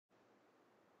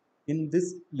In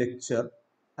this lecture,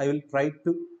 I will try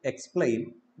to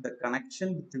explain the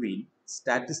connection between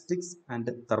statistics and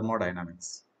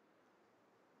thermodynamics.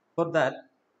 For that,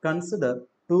 consider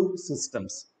two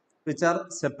systems which are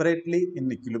separately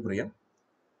in equilibrium.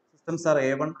 Systems are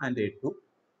A1 and A2.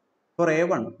 For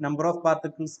A1, number of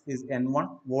particles is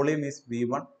N1, volume is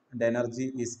V1, and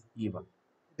energy is E1.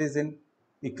 It is in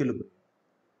equilibrium.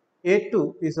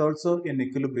 A2 is also in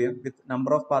equilibrium with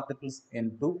number of particles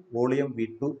N2, volume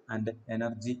V2, and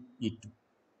energy E2.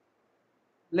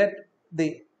 Let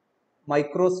the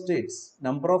microstates,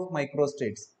 number of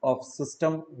microstates of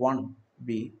system 1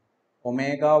 be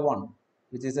omega 1,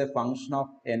 which is a function of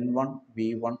N1,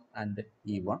 V1, and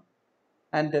E1,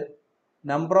 and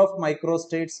number of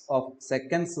microstates of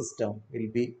second system will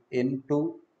be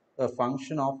N2, a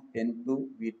function of N2,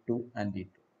 V2, and E2.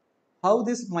 How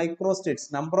this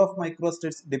microstates, number of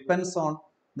microstates depends on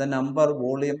the number,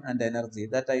 volume, and energy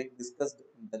that I discussed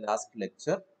in the last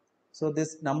lecture. So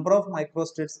this number of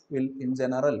microstates will in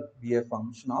general be a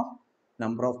function of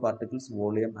number of particles,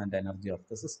 volume, and energy of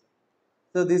the system.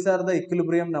 So these are the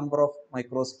equilibrium number of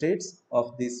microstates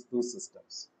of these two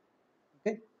systems.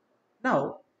 Okay. Now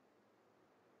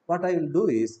what I will do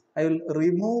is I will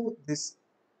remove this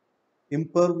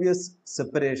impervious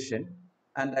separation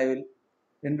and I will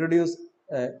introduce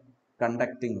a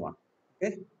conducting one.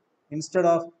 Okay. Instead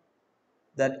of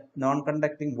that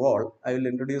non-conducting wall, I will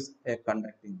introduce a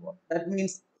conducting wall. That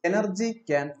means energy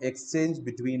can exchange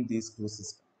between these two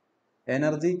systems.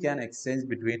 Energy can exchange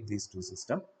between these two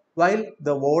systems. While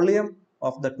the volume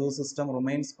of the two systems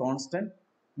remains constant,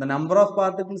 the number of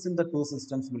particles in the two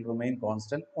systems will remain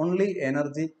constant. Only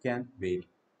energy can vary.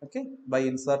 Okay. By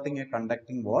inserting a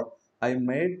conducting wall, I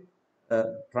made a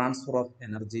transfer of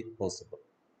energy possible.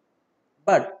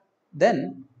 But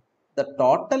then the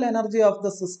total energy of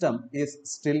the system is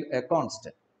still a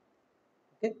constant.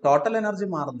 Okay, total energy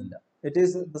മാറുന്നില്ല. It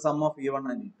is the sum of E1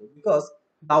 and E2 because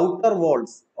the outer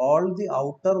walls, all the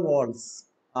outer walls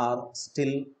are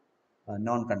still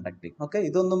non-conducting. Okay,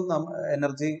 ഇതൊന്നും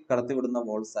energy കടത്തിവിടുന്ന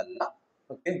walls അല്ല.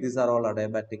 Okay, these are all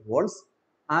adiabatic walls.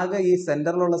 ആകെ ഈ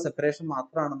സെന്ററിലുള്ള separation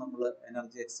മാത്രമാണ് നമ്മൾ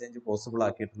energy exchange possible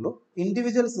ആക്കിയിട്ടുള്ളൂ.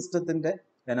 Individual സിസ്റ്റത്തിന്റെ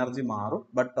energy മാറും,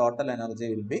 but total energy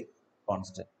will be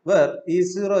constant. Where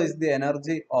E0 is the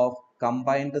energy of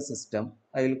combined system,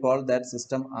 I will call that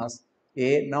system as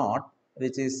A0,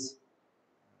 which is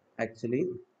actually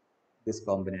this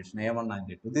combination A1 and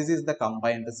A2. This is the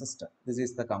combined system. This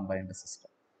is the combined system.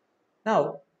 Now,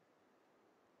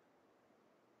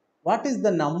 what is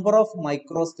the number of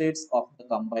microstates of the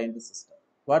combined system?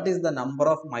 What is the number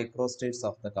of microstates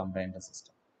of the combined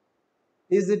system?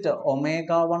 Is it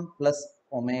omega 1 plus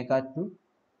omega 2?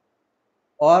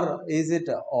 Or is it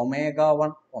omega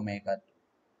 1 omega 2?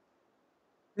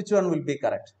 Which one will be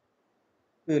correct?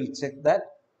 We will check that.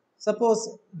 Suppose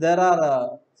there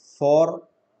are 4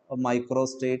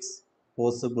 microstates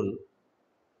possible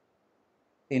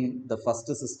in the first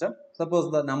system. Suppose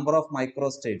the number of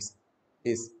microstates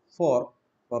is 4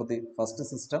 for the first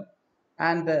system,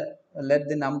 and let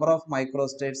the number of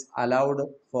microstates allowed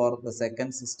for the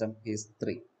second system is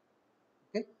 3.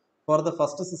 Okay. For the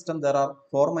first system there are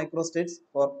 4 microstates.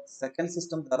 For second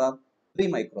system there are 3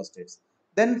 microstates.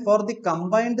 Then for the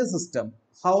combined system,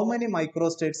 how many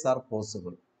microstates are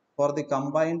possible? For the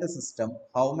combined system,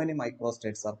 how many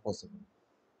microstates are possible?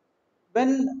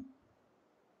 When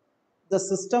the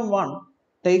system 1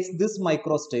 takes this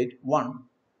microstate 1,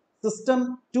 system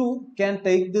 2 can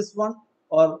take this one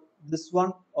or this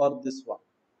one or this one.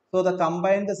 So the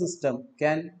combined system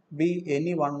can be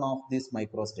any one of these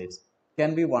microstates. It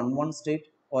can be 1 state,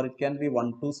 or it can be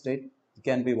 1 2 state, it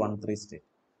can be 1 3 state.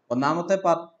 ഒന്നാമത്തെ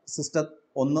system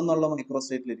ഒന്നെന്നുള്ള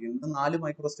മൈക്രോസ്റ്റേറ്റിലിരിക്കും. ഇത് 4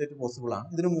 മൈക്രോസ്റ്റേറ്റ് possible ആണ്.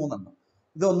 ഇതിന് 3 എണ്ണം.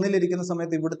 ഇത് ഒന്നിലിരിക്കുന്ന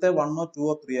സമയത്ത് ഇവിടുത്തെ 1 2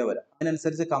 3 വരാം.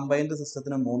 അതിനനുസരിച്ച് കമ്പൈൻഡ്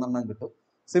സിസ്റ്റത്തിന് 3 എണ്ണം കിട്ടും.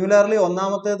 സിമിലർലി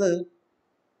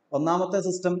ഒന്നാമത്തെ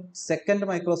സിസ്റ്റം സെക്കൻഡ്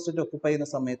മൈക്രോസ്റ്റേറ്റ് ഒക്യുപ്പൈ ചെയ്യുന്ന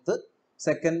സമയത്ത്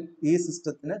സെക്കൻഡ് ഈ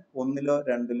സിസ്റ്റത്തിന് 1 2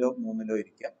 3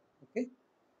 ഇരിക്കാം. Okay,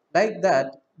 like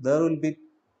that there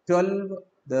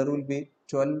will be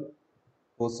 12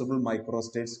 possible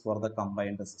microstates for the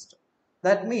combined system.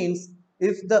 That means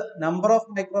if the number of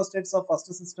microstates of first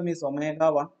system is omega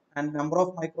 1 and number of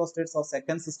microstates of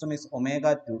second system is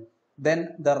omega 2, then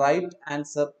the right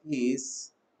answer is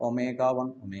omega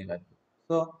 1 omega 2.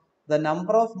 So the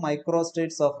number of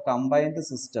microstates of combined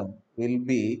system will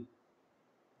be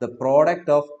the product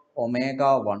of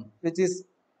omega 1, which is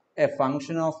a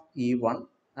function of E1,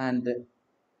 and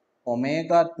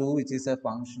omega 2, which is a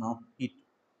function of E2.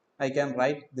 I can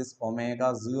write this omega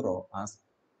 0 as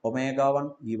omega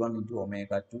 1 E1 into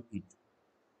omega 2 E2.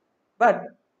 But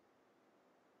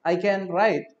I can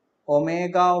write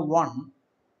omega 1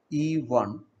 E1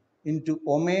 into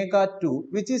omega 2,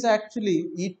 which is actually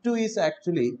E2 is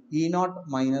actually E0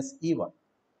 minus E1.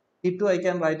 E2 I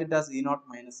can write it as E0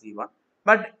 minus E1,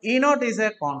 but E0 is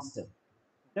a constant.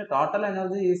 The total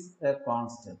energy is a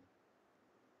constant.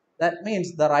 That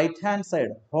means the right hand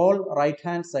side, whole right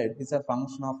hand side is a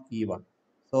function of E1.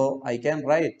 So I can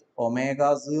write omega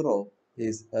 0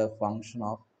 is a function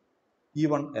of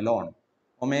E1 alone.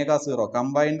 Omega 0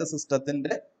 combined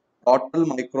സിസ്റ്റത്തിന്റെ total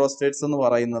മൈക്രോസ്റ്റേറ്റ്സ് എന്ന്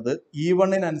പറയുന്നത്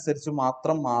E1-നനുസരിച്ച്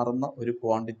മാത്രം മാറുന്ന ഒരു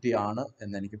quantity ആണ്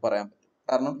എന്ന് എനിക്ക് പറയാൻ പറ്റും.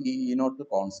 കാരണം ഈ E0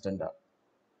 കോൺസ്റ്റന്റ് ആണ്.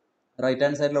 റൈറ്റ്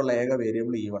ഹാൻഡ് സൈഡിലുള്ള ഏക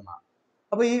വേരിയബിൾ E1 ആണ്.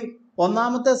 അപ്പൊ ഈ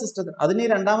ഒന്നാമത്തെ സിസ്റ്റത്തിന്, അതിന് ഈ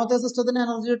രണ്ടാമത്തെ സിസ്റ്റത്തിന്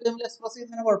എനർജി ടൈമിൽ എക്സ്പ്രസ്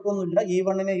ചെയ്യുന്നതിന് കുഴപ്പമൊന്നുമില്ല.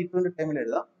 E1-നെ E2-ന്റെ ടൈമിൽ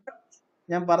എഴുതാം.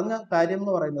 ഞാൻ പറഞ്ഞ കാര്യം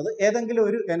എന്ന് പറയുന്നത് ഏതെങ്കിലും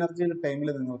ഒരു എനർജിയുടെ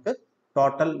ടൈമിൽ നിങ്ങൾക്ക്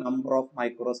ടോട്ടൽ നമ്പർ ഓഫ്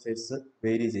മൈക്രോസ്റ്റേറ്റ്സ്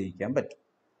വേരി ചെയ്യിക്കാൻ പറ്റും.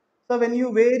 So when you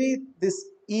vary this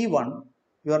E1,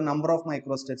 your number of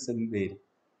microstates will vary.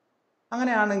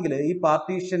 അങ്ങനെയാണെങ്കിൽ ഈ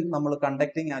പാർട്ടീഷൻ നമ്മൾ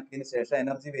കണ്ടക്ടിങ് ആക്കിയതിനു ശേഷം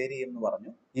എനർജി വേരി ചെയ്യുമെന്ന്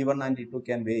പറഞ്ഞു. E1 and E2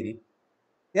 can vary.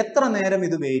 എത്ര നേരം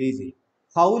ഇത് വേരി ചെയ്യും?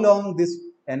 How long this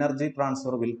energy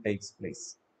transfer will takes place?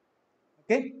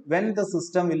 Okay, when the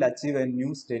system will achieve a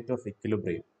new state of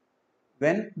equilibrium.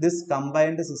 When this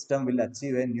combined system will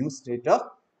achieve a new state of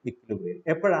equilibrium.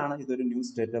 എപ്പോഴാണ് ഇതൊരു new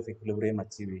state of equilibrium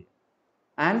achieve ചെയ്യുക?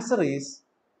 Answer is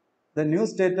the new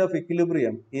state of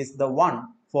equilibrium is the one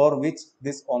for which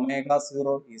this omega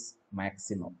 0 is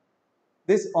maximum.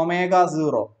 This omega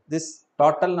 0, this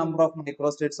total number of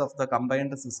microstates of the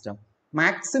combined system,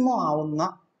 maximum ആവുന്ന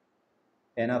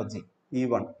energy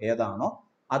E1 ഏതാണോ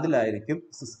അതിലായിരിക്കും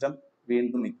system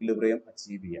വീണ്ടും equilibrium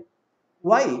achieve ചെയ്യുക.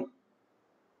 Why?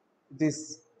 It is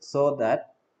so that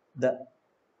the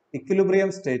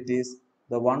equilibrium state is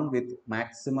the one with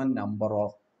maximum number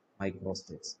of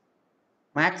microstates.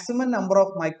 Maximum number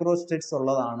of മൈക്രോസ്റ്റേറ്റ്സ്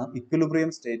ഉള്ളതാണ്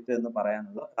equilibrium state എന്ന്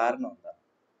പറയാനുള്ള കാരണം എന്താണ്?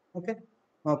 Okay,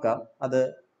 നോക്കാം. അത്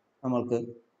നമ്മൾക്ക്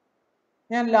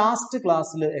ഞാൻ ലാസ്റ്റ്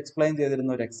ക്ലാസ്സിൽ എക്സ്പ്ലെയിൻ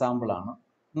ചെയ്തിരുന്ന ഒരു എക്സാമ്പിൾ ആണ്.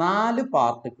 4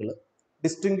 particle,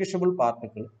 distinguishable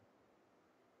particle,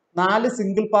 4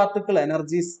 single particle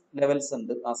energies levels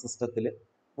ഉണ്ട് ആ സിസ്റ്റത്തിൽ.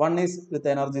 One is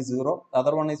with energy 0,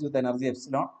 other one is with energy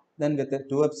epsilon, then with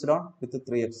 2 epsilon, with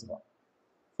 3 epsilon.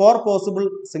 4 possible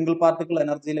single particle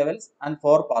energy levels and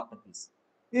 4 particles.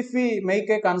 If we make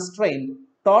a constraint,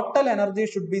 total energy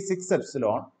should be 6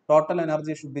 epsilon. Total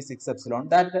energy should be 6 epsilon.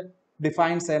 That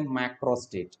defines a macro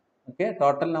state. Okay,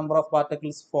 total number of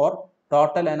particles 4,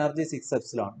 total energy 6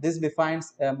 epsilon. This defines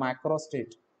a macro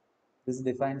state. This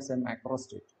defines a macro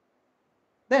state.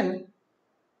 Then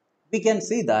we can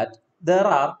see that there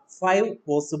are 5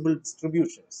 possible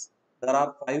distributions. There are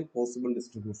 5 possible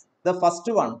distributions. The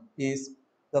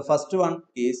first one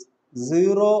is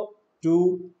 0, 2,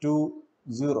 2,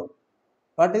 0.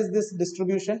 What is this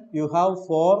distribution? You have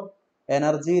 4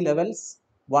 energy levels,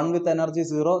 one with energy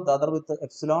 0, the other with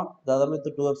epsilon, the other with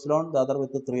 2 epsilon, the other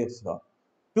with 3 epsilon.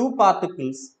 2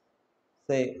 particles,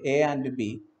 say A and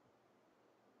B,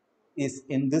 is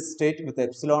in this state with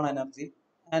epsilon energy,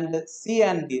 and C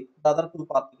and D, the other 2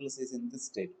 particles, is in this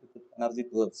state with energy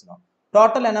 2 epsilon.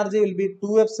 Total energy will be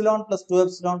 2 epsilon plus 2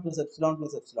 epsilon plus epsilon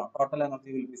plus epsilon. Total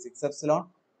energy will be 6 epsilon.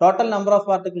 Total number of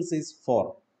particles is 4.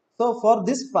 So for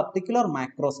this particular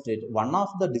macro state, one of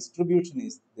the distribution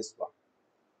is this one.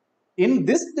 In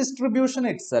this distribution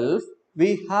itself, we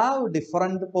have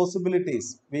different possibilities.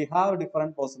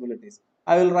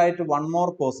 I will write one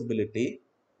more possibility.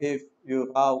 If you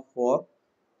have 4,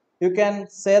 you can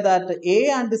say that A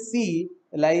and C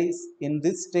lies in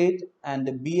this state and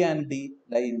B and D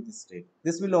lie in this state.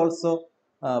 This will also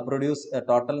produce a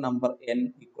total number n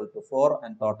equal to 4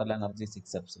 and total energy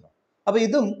 6 epsilon. അപ്പോൾ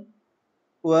ഇതും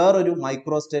വേറൊരു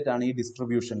മൈക്രോസ്റ്റേറ്റ് ആണ് ഈ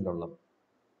ഡിസ്ട്രിബ്യൂഷനിലുള്ളത്.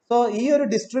 So ഈ ഒരു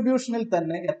ഡിസ്ട്രിബ്യൂഷനിൽ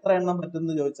തന്നെ എത്ര എണ്ണം പറ്റും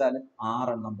എന്ന് ചോദിച്ചാൽ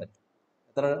 6 എണ്ണം പറ്റും.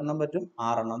 എത്ര എണ്ണം പറ്റും?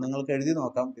 6 എണ്ണം. നിങ്ങൾക്ക് എഴുതി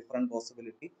നോക്കാം ഡിഫറെന്റ്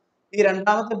പോസിബിലിറ്റി. ഈ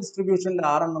രണ്ടാമത്തെ ഡിസ്ട്രിബ്യൂഷനിൽ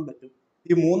 6 എണ്ണം പറ്റും.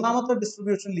 ഈ മൂന്നാമത്തെ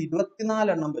ഡിസ്ട്രിബ്യൂഷനിൽ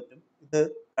 24 എണ്ണം പറ്റും. ഇത്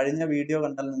കഴിഞ്ഞ വീഡിയോ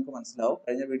കണ്ടാൽ നിങ്ങൾക്ക് മനസ്സിലാവും.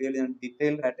 കഴിഞ്ഞ വീഡിയോയിൽ ഞാൻ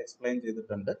ഡീറ്റെയിൽഡ് ആയിട്ട് എക്സ്പ്ലെയിൻ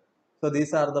ചെയ്തിട്ടുണ്ട്. So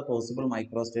these are the possible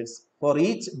മൈക്രോസ്റ്റേറ്റ്സ് for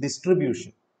each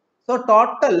distribution. So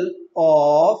total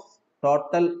of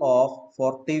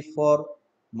 44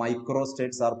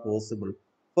 microstates are possible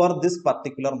for this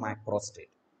particular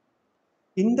macrostate.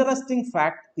 Interesting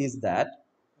fact is that,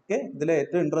 okay, ഇതിലെ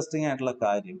ഏറ്റവും ഇൻട്രസ്റ്റിംഗ് ആയിട്ടുള്ള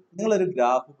കാര്യം, നിങ്ങളൊരു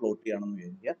ഗ്രാഫ് പ്ലോട്ട് ചെയ്യണമെന്ന്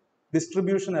വിചാരിക്കുക.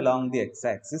 Distribution along the X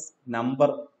axis, number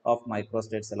of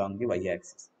മൈക്രോസ്റ്റേറ്റ്സ് along the Y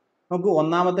axis. നമുക്ക്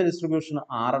ഒന്നാമത്തെ distribution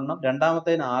 6 എണ്ണം,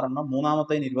 രണ്ടാമത്തേന് 6 എണ്ണം,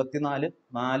 മൂന്നാമത്തേന് 24,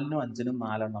 4നും 5നും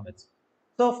 4 എണ്ണം വെച്ച്.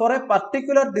 So for a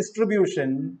particular distribution,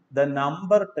 the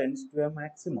number tends to a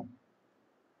maximum.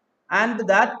 And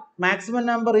that maximum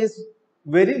number is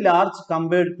very large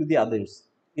compared to the others.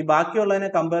 ഈ ബാക്കിയുള്ളതിനെ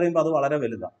compare ചെയ്യുമ്പോൾ അത് വളരെ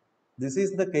വലുതാണ്. This is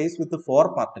the case with the 4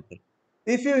 particle.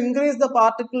 If you increase the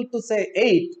particle to say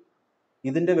 8,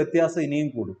 ഇതിന്റെ വ്യത്യാസം ഇനിയും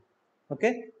കൂടും. Okay,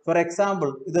 for example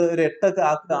ഇത് ഒരു 8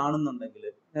 ഒക്കെ ആണെന്നുണ്ടെങ്കിൽ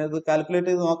ഇത് കാൽക്കുലേറ്റ്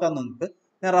ചെയ്ത് നോക്കാം നിങ്ങൾക്ക്.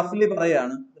 ഞാൻ റഫ്ലി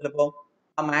പറയാണ്, ചിലപ്പോൾ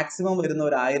ആ മാക്സിമം വരുന്ന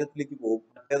ഒരു 1000ലേക്ക് പോകും,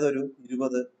 മറ്റേതൊരു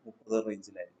 20-30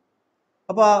 റേഞ്ചിലായിരിക്കും.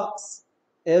 അപ്പൊ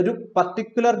ഒരു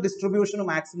പർട്ടിക്കുലർ ഡിസ്ട്രിബ്യൂഷൻ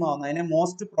മാക്സിമം ആവുന്ന അതിനെ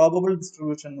മോസ്റ്റ് പ്രോബബിൾ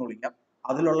ഡിസ്ട്രിബ്യൂഷൻ എന്ന് വിളിക്കാം.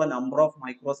 അതിലുള്ള നമ്പർ ഓഫ്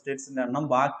മൈക്രോസ്റ്റേറ്റ്സിന്റെ എണ്ണം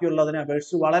ബാക്കിയുള്ളതിനെ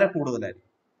അപേക്ഷിച്ച് വളരെ കൂടുതലായിരിക്കും.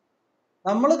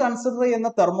 നമ്മൾ കൺസിഡർ ചെയ്യുന്ന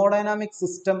തെർമോഡൈനാമിക്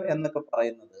സിസ്റ്റം എന്നൊക്കെ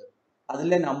പറയുന്നത്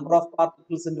അതിലെ നമ്പർ ഓഫ്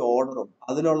പാർട്ടിക്കിൾസിന്റെ ഓർഡറും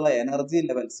അതിലുള്ള energy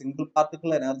level, single particle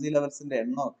energy ലെവൽസിന്റെ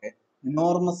എണ്ണമൊക്കെ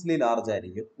ഇനോർമസ്ലി large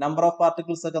ആയിരിക്കും. നമ്പർ ഓഫ്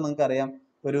പാർട്ടിക്കിൾസ് ഒക്കെ നിങ്ങൾക്ക് അറിയാം,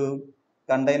 ഒരു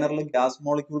കണ്ടെയ്നറിൽ ഗ്യാസ്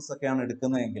മോളിക്യൂൾസ് ഒക്കെയാണ്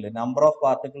എടുക്കുന്നതെങ്കിൽ number of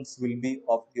particles will be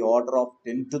of the order of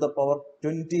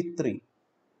 10⁻23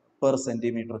 per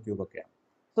centimetre cube ഒക്കെയാണ്.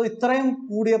 സോ ഇത്രയും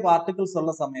കൂടിയ പാർട്ടിക്കിൾസ്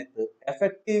ഉള്ള സമയത്ത്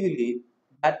effectively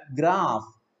that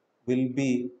graph will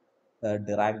be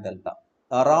Dirac delta.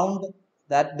 Around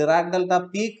that Dirac delta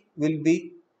peak will be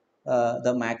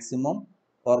the maximum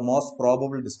or most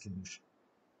probable distribution.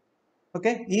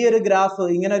 Okay, ഈ ഒരു graph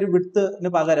ഇങ്ങനെ ഒരു വിഡ്ത്തിന്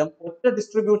പകരം ഒറ്റ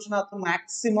ഡിസ്ട്രിബ്യൂഷനകത്ത്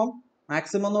മാക്സിമം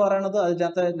എന്ന് പറയുന്നത്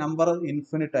അതിനകത്ത് നമ്പർ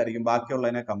ഇൻഫിനിറ്റ് ആയിരിക്കും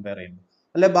ബാക്കിയുള്ളതിനെ കമ്പയർ ചെയ്യുമ്പോൾ.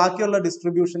 അല്ലെ ബാക്കിയുള്ള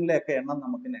ഡിസ്ട്രിബ്യൂഷനിലെയൊക്കെ എണ്ണം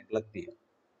നമുക്ക് നെഗ്ലക്ട്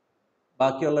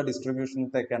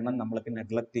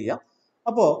ചെയ്യാം.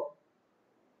 അപ്പോ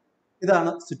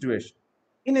ഇതാണ് സിറ്റുവേഷൻ.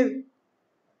 ഇനി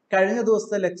കഴിഞ്ഞ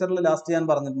ദിവസത്തെ ലെക്ചറിൽ ലാസ്റ്റ് ഞാൻ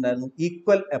പറഞ്ഞിട്ടുണ്ടായിരുന്നു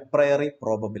ഈക്വൽ എപ്രയറി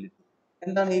പ്രോബബിലിറ്റി.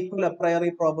 എന്താണ് ഈക്വൽ എപ്രയറി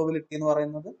പ്രോബബിലിറ്റി എന്ന്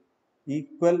പറയുന്നത്?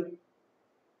 Equal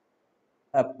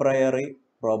എപ്രയറി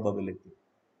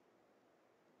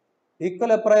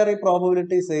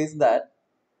probability says that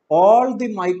all the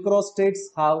microstates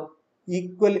are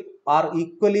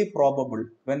equally probable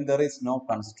when there is no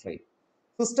constraint.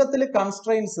 സിസ്റ്റത്തിൽ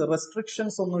കൺസ്ട്രെയിൻസ്,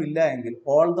 റെസ്ട്രിക്ഷൻസ് ഒന്നും ഇല്ല എങ്കിൽ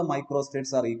all the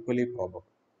microstates are equally probable.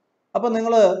 അപ്പൊ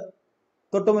നിങ്ങൾ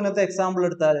തൊട്ട് മുന്നത്തെ എക്സാമ്പിൾ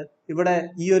എടുത്താൽ ഇവിടെ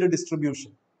ഈ ഒരു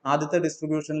ഡിസ്ട്രിബ്യൂഷൻ, ആദ്യത്തെ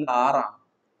ഡിസ്ട്രിബ്യൂഷനിൽ 6 ആണ്.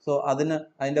 സോ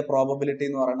അതിന്റെ പ്രോബബിലിറ്റി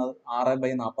എന്ന് പറയുന്നത്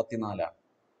 6/44 ആണ്.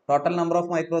 ടോട്ടൽ നമ്പർ ഓഫ്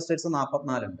മൈക്രോസ്റ്റേറ്റ്സ്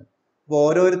 44 ഉണ്ട്. അപ്പോൾ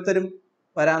ഓരോരുത്തരും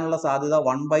വരാനുള്ള സാധ്യത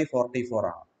 1/44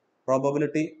 ആണ്.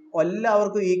 പ്രോബബിലിറ്റി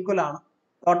എല്ലാവർക്കും ഈക്വൽ ആണ്.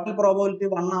 ടോട്ടൽ പ്രോബബിലിറ്റി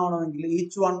 1 ആവണമെങ്കിൽ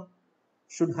each one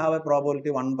should have A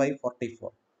probability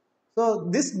 1/44. So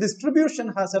this distribution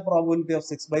has a probability of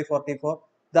 6/44.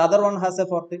 The other one has a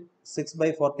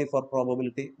 6/44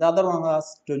 probability. The other one has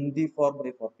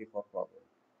 24/44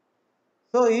 probability.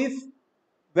 So if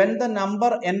when the number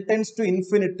n tends to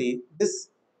infinity, this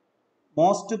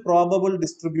most probable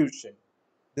distribution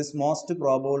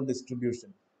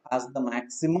has the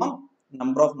maximum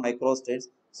number of microstates.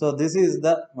 So this is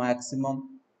the maximum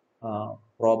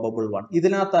probable one.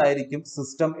 ഇതിനകത്തായിരിക്കും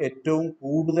system ഏറ്റവും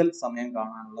കൂടുതൽ സമയം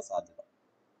കാണാനുള്ള സാധ്യത.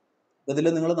 ഇതിൽ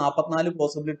നിങ്ങൾ 44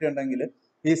 possibility ഉണ്ടെങ്കിൽ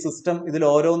ഈ system ഇതിൽ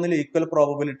ഓരോന്നിലും ഈക്വൽ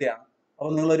പ്രോബബിലിറ്റി ആണ്. അപ്പൊ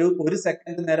നിങ്ങൾ ഒരു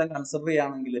സെക്കൻഡ് നേരം കൺസിഡർ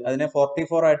ചെയ്യുകയാണെങ്കിൽ അതിനെ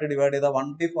 44 ആയിട്ട് ഡിവൈഡ് ചെയ്താൽ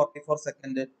 1/44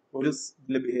 സെക്കൻഡ് ഒരു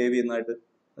ഇതിൽ ബിഹേവ് ചെയ്യുന്നതായിട്ട്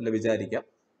വിചാരിക്കാം.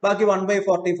 ബാക്കി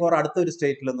 1/44 അടുത്തൊരു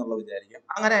സ്റ്റേറ്റിൽ എന്നുള്ള വിചാരിക്കാം.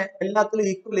 അങ്ങനെ എല്ലാത്തിലും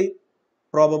ഈക്വലി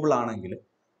പ്രോബബിൾ ആണെങ്കിൽ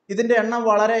ഇതിന്റെ എണ്ണം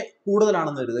വളരെ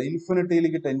കൂടുതലാണെന്ന് കരുതുക.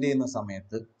 ഇൻഫിനിറ്റിയിലേക്ക് ടെൻഡ് ചെയ്യുന്ന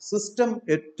സമയത്ത് സിസ്റ്റം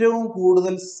ഏറ്റവും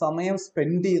കൂടുതൽ സമയം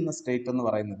സ്പെൻഡ് ചെയ്യുന്ന സ്റ്റേറ്റ് എന്ന്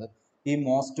പറയുന്നത് ഈ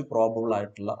മോസ്റ്റ് പ്രോബബിൾ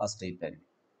ആയിട്ടുള്ള ആ സ്റ്റേറ്റ് ആയിരിക്കും.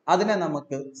 അതിനെ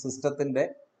നമുക്ക് സിസ്റ്റത്തിന്റെ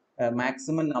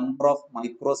മാക്സിമം നമ്പർ ഓഫ്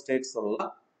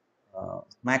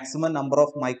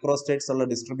മൈക്രോസ്റ്റേറ്റ്സ് ഉള്ള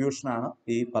ഡിസ്ട്രിബ്യൂഷൻ ആണ്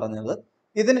ഈ പറഞ്ഞത്.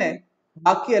 ഇതിനെ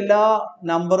ബാക്കി എല്ലാ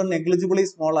നമ്പറും നെഗ്ലിജിബിളി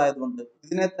സ്മോൾ ആയതുകൊണ്ട്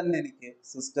ഇതിനെ തന്നെ എനിക്ക്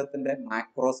സിസ്റ്റത്തിന്റെ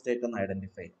മാക്രോസ്റ്റേറ്റ് എന്ന്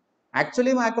ഐഡന്റിഫൈ ചെയ്യും.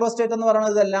 ആക്ച്വലി മാക്രോസ്റ്റേറ്റ് എന്ന്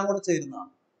പറയുന്നത് ഇതെല്ലാം കൂടെ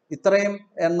ചേരുന്നതാണ്. ഇത്രയും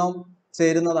എണ്ണം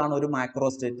ചേരുന്നതാണ് ഒരു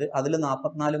മാക്രോസ്റ്റേറ്റ്. അതിൽ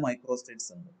 44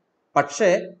 മൈക്രോസ്റ്റേറ്റ്സ് ഉണ്ട്.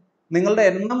 പക്ഷേ നിങ്ങളുടെ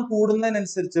എണ്ണം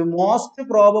കൂടുന്നതിനനുസരിച്ച് മോസ്റ്റ്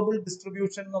പ്രോബബിൾ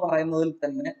ഡിസ്ട്രിബ്യൂഷൻ എന്ന് പറയുന്നതിൽ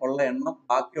തന്നെ ഉള്ള എണ്ണം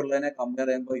ബാക്കിയുള്ളതിനെ കമ്പയർ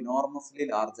ചെയ്യുമ്പോൾ ഇനോർമസ്ലി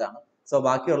ലാർജ് ആണ്. സോ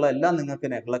ബാക്കിയുള്ള എല്ലാം നിങ്ങൾക്ക്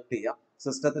നെഗ്ലക്ട് ചെയ്യാം.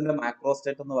 സിസ്റ്റത്തിന്റെ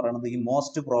മാക്രോസ്റ്റേറ്റ് എന്ന് പറയുന്നത് ഈ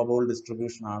മോസ്റ്റ് പ്രോബബിൾ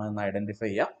ഡിസ്ട്രിബ്യൂഷൻ ആണ് എന്ന് ഐഡന്റിഫൈ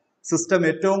ചെയ്യാം. സിസ്റ്റം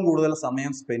ഏറ്റവും കൂടുതൽ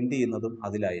സമയം സ്പെൻഡ് ചെയ്യുന്നതും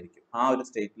അതിലായിരിക്കും, ആ ഒരു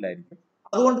സ്റ്റേറ്റിലായിരിക്കും.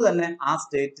 അതുകൊണ്ട് തന്നെ ആ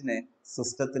സ്റ്റേറ്റിനെ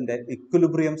സിസ്റ്റത്തിന്റെ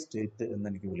ഇക്വിലിബ്രിയം സ്റ്റേറ്റ് എന്ന്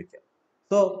എനിക്ക് വിളിക്കാം.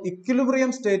 So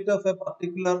equilibrium state of A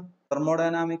particular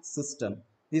thermodynamic system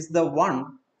is the one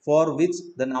for which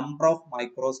the number of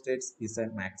microstates is a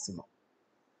maximum.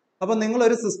 അപ്പൊ നിങ്ങൾ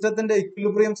ഒരു സിസ്റ്റത്തിന്റെ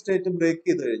ഇക്വിലിബ്രിയം സ്റ്റേറ്റ് ബ്രേക്ക്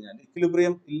ചെയ്ത് കഴിഞ്ഞാൽ,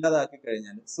 ഇക്വിലിബ്രിയം ഇല്ലാതാക്കി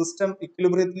കഴിഞ്ഞാൽ സിസ്റ്റം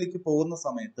ഇക്വിലിബ്രിയത്തിലേക്ക് പോകുന്ന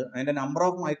സമയത്ത് അതിന്റെ നമ്പർ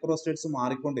ഓഫ് മൈക്രോസ്റ്റേറ്റ്സ്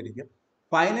മാറിക്കൊണ്ടിരിക്കും.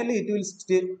 Finally it will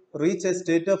reach a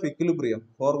state of equilibrium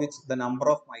for which the number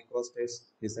of microstates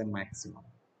is a maximum.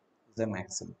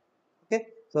 Okay,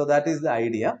 so that is the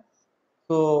idea.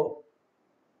 So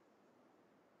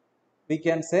we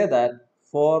can say that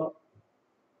for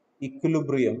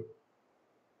equilibrium,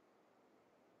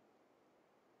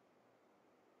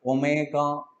 omega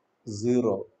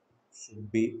 0 should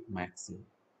be maximum.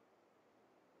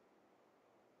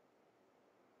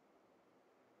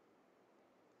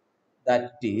 that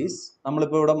is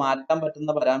നമ്മളിപ്പോൾ ഇവിടെ മാറ്റാൻ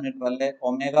പറ്റുന്ന parameter അല്ലേ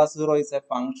ω0 is a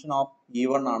function of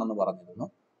E1 ആണെന്ന് പറഞ്ഞിരുന്നു.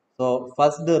 So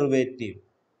first derivative,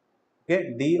 okay,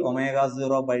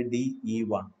 dω0 by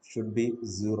dE1 should be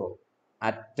 0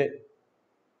 at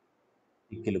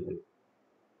equilibrium.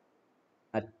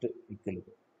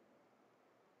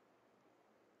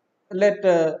 Let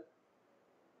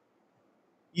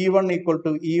E1 equal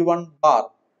to E1 bar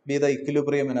be the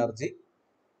equilibrium energy.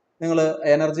 നിങ്ങൾ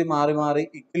energy മാറി മാറി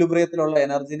ഇക്വിലിബ്രിയത്തിലുള്ള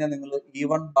എനർജിനെ നിങ്ങൾ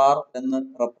E1 bar എന്ന്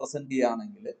റെപ്രസെന്റ്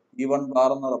ചെയ്യുകയാണെങ്കിൽ E1 bar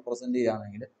എന്ന് represent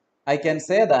ചെയ്യുകയാണെങ്കിൽ I can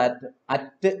say that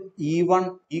at E1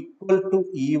 equal to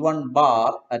E1 bar,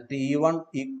 at E1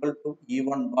 equal to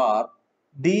E1 bar,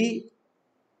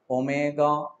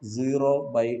 dω0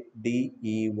 by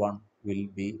dE1 will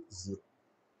be 0.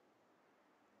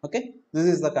 Okay, this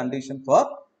is the condition for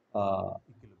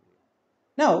equilibrium.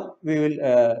 Now we will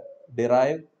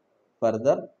derive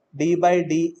further d by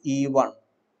dE1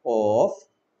 of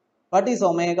what is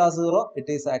ω0? It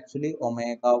is actually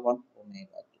ω1 ω2,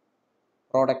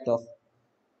 product of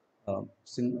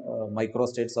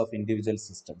microstates of individual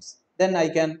systems. Then I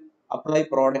can apply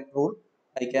product rule.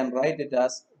 I can write it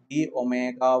as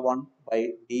dω1 by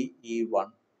dE1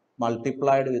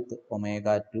 multiplied with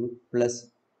ω2 plus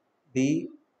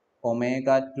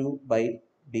dω2 by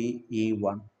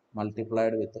dE1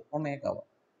 multiplied with ω1.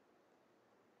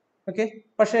 Okay,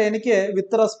 പക്ഷേ എനിക്ക്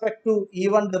with respect to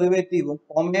E1 derivative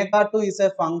ω2 is a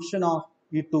function of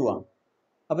E2 ആണ്.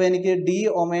 അപ്പോൾ എനിക്ക്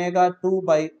dω2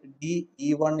 by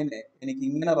dE1 നെ എനിക്ക്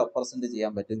ഇങ്ങനെ represent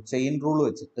ചെയ്യാൻ പറ്റും ചെയിൻ റൂൾ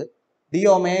വെച്ചിട്ട്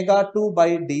dω2 by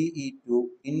dE2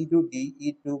 into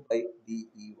dE2 by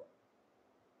dE1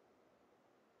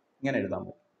 ഇങ്ങനെ എഴുതാൻ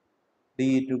പറ്റും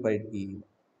dE2 by dE1.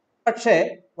 പക്ഷേ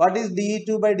what is dE2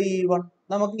 by dE1?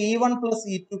 നമുക്ക് E1 plus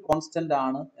E2 കോൺസ്റ്റന്റ്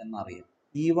ആണ് എന്നറിയാം.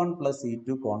 E1 plus E2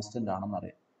 constant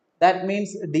ആണെന്നറിയാം. That means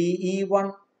dE1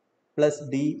 plus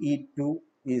dE2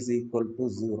 is equal to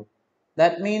 0.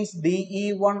 That means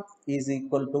dE1 is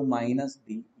equal to minus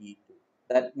dE2.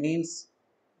 That means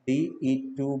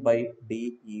dE2 by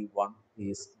dE1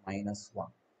 is minus 1.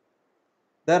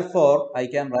 Therefore, I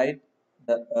can write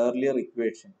the earlier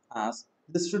equation as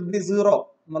this should be 0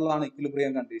 എന്നുള്ളതാണ്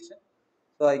equilibrium condition.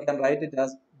 So I can write it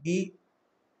as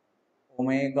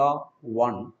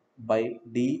dω1 by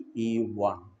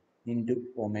dE1 into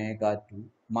ω2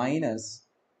 minus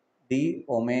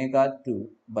dω2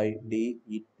 by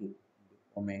dE2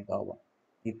 into ω1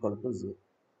 equal to 0.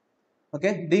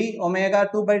 Okay,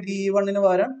 dω2 by dE1 ന്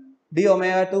പകരം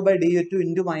dω2 by dE2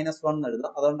 into minus 1 എന്ന്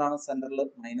എഴുതാം. അതുകൊണ്ടാണ് സെന്ററിൽ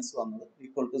minus വന്നത്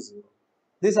equal to 0.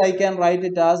 This I can write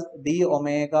it as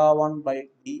dω1 by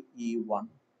dE1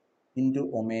 into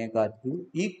ω2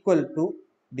 equal to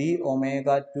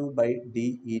dω2 by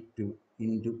dE2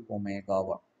 into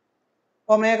ω1.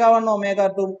 ω1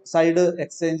 ω2 side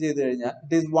exchange ചെയ്ത് കഴിഞ്ഞാൽ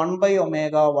it is 1 by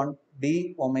ω1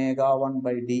 dω1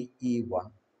 by dE1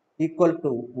 equal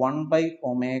to 1 by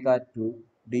ω2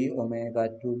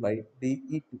 dω2 by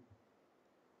dE2.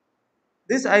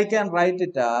 This I can write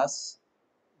it as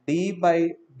d by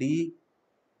d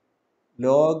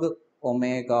log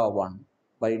ω1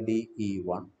 by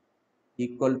dE1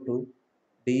 equal to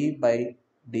d by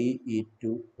dE2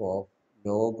 of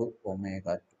log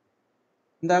ω2.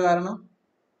 എന്താ കാരണം?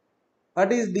 What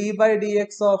is d by dx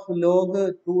of log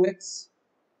 2x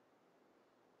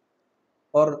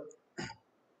or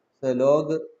the log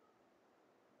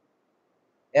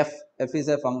f? F is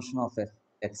a function of f,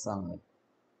 x ആണ്.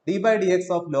 D by dx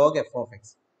of log f of x.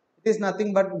 It is nothing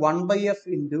but 1 by f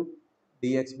into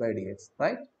dx by dx,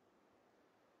 right?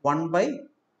 1 by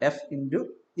f into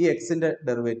ഈ എക്സിന്റെ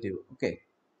derivative. Okay,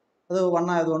 അത് 1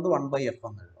 ആയതുകൊണ്ട് 1 by f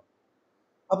എന്ന് എഴുതാം.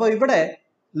 അപ്പോൾ ഇവിടെ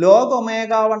log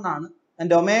ω1 ആണ്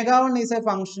and ω1 is a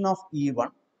function of E1.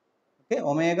 Okay,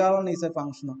 ω1 is a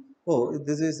function of, oh,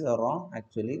 this is wrong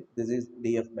actually. This is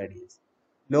df by dx.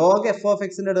 Log f of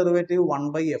x ന്റെ derivative 1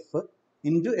 by f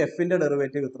into f ന്റെ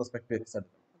derivative with respect to x.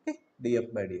 Okay, df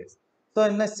by dx. So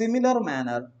in a similar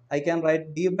manner, I can write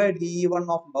d by dE1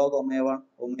 of log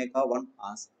ω1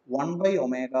 as 1 by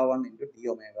ω1 into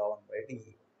dω1 by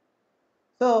dE1.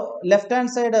 So left hand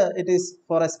side it is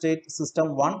for a state system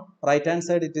 1, right hand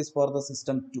side it is for the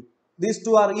system 2. These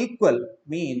two are equal,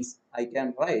 means I can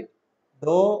write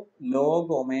dou log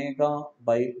omega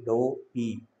by dou E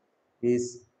is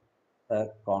a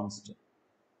constant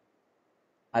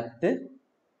at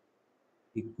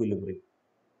equilibrium.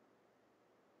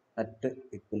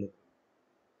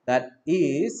 That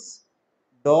is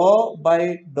dou by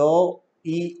dou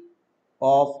E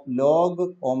of log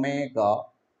omega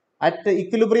at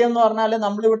equilibrium എന്ന് പറഞ്ഞാൽ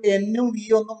നമ്മൾ ഇവിടെ എന്നും V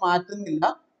ഒന്നും മാറ്റുന്നില്ല,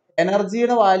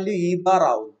 എനർജിയുടെ value E bar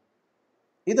ആവും.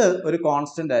 ഇത് ഒരു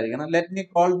കോൺസ്റ്റന്റ് ആയിരിക്കണം. Let me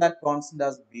call that constant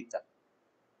as beta.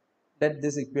 Let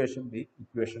this equation be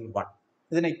equation 1.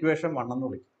 This is equation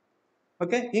 1.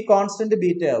 Okay, this constant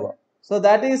beta. So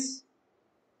that is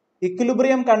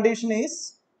equilibrium condition is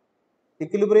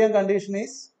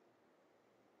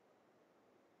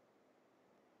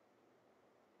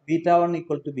beta 1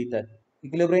 equal to beta 2.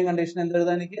 Equilibrium condition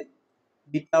എന്തെഴുതാനെങ്കിൽ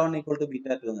beta 1 equal to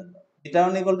beta 2 എന്നുണ്ട്. Beta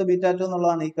 1 equal to beta 2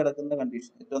 എന്നുള്ളതാണ് ഈ കിടക്കുന്ന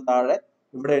condition. ഏറ്റവും താഴെ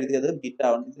ഇവിടെ എഴുതിയത് beta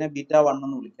 1. ഇതിനെ beta 1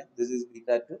 എന്ന് വിളിക്കാം. This is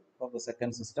beta 2 for the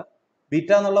second system.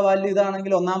 Beta എന്നുള്ള വാല്യൂ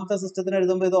ഇതാണെങ്കിൽ ഒന്നാമത്തെ സിസ്റ്റത്തിന്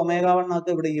എഴുതുമ്പോൾ ഇത് ഒമേഗ 1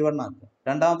 ആക്കുക, ഇവിടെ E1 ആക്കുക.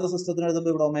 രണ്ടാമത്തെ സിസ്റ്റത്തിന്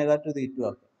എഴുതുമ്പോൾ ഇവിടെ ഒമേഗ 2 ഇത് E2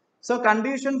 ആക്കുക. So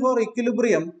condition for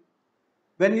equilibrium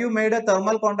when you made a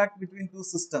thermal contact between two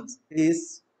systems is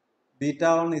beta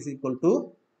 1 is equal to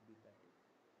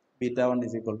beta 1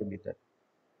 is equal to beta 2.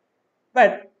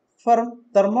 But from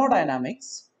thermodynamics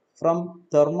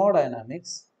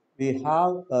we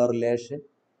have a relation.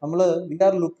 We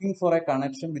are looking for a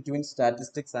connection between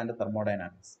statistics and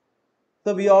thermodynamics.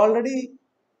 So we already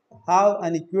have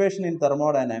an equation in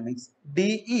thermodynamics.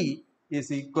 dE is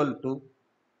equal to,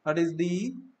 what is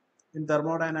dE in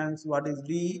thermodynamics? What is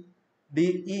dE?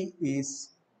 dE is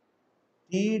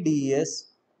TdS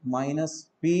minus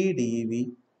PdV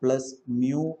plus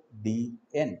mu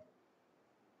dN.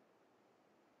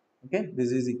 Okay,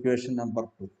 this is equation number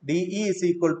 2. dE is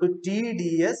equal to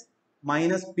TdS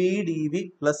minus PdV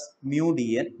plus mu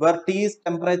dN, where T is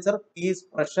temperature, P is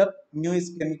pressure, mu is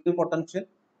chemical potential,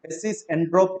 S is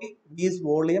entropy, V is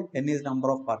volume, N is number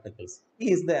of particles.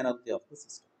 E is the energy of the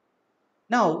system.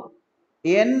 Now,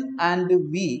 N and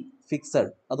V fixed,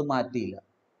 adu mattilla,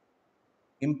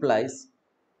 implies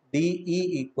dE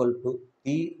equal to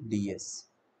TdS.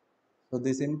 So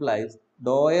this implies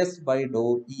dou S by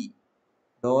dou E,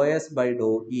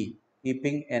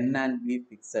 keeping N and V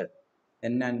fixed,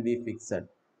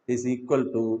 is equal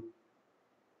to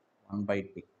 1 by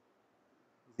T.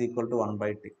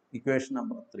 Equation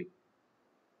number 3.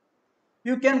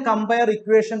 You can compare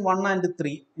equation 1 and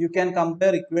 3.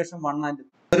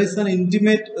 There is an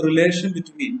intimate relation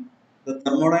between the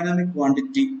thermodynamic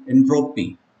quantity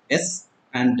entropy S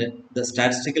and the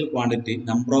statistical quantity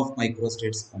number of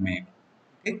microstates omega.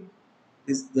 Okay,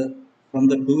 this the from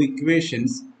the two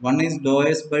equations. One is dou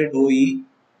S by dou E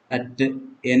at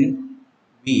N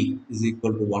V is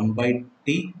equal to 1 by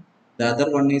T. The other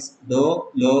one is dou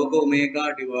log omega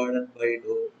divided by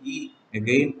dou E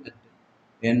again at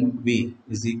N V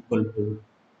is equal to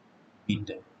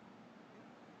beta.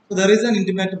 So there is an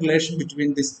intimate relation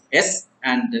between this S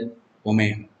and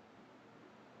omega.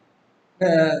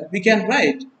 We can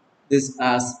write this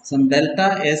as some delta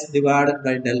S divided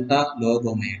by delta log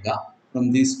omega.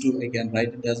 From these two, I can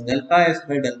write it as delta S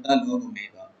by delta log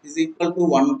omega is equal to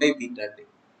 1 by beta T.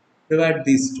 Divide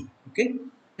these two, okay?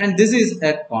 And this is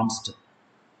a constant.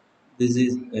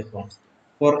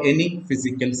 For any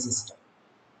physical system.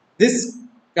 This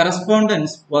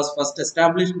correspondence was first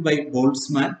established by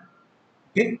Boltzmann.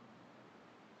 Okay?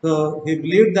 So he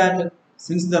believed that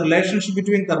since the relationship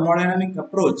between thermodynamic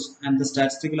approach and the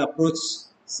statistical approach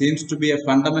seems to be a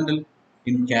fundamental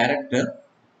in character,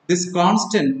 this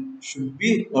constant should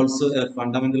be also a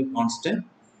fundamental constant,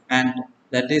 and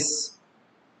that is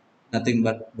nothing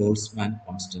but Boltzmann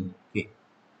constant K.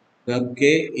 Where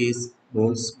K is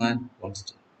Boltzmann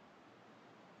constant.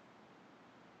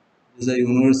 This is a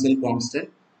universal constant,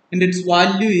 and its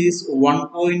value is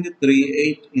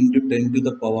 1.38 into 10 to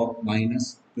the power minus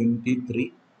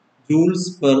 23 joules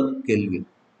per Kelvin.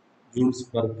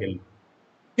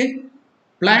 Okay.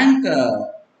 Planck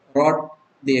wrote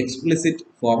the explicit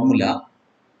formula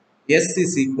S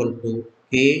is equal to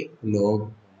K log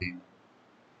omega.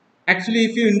 Actually,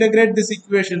 if you integrate this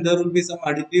equation, there will be some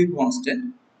additive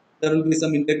constant, there will be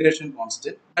some integration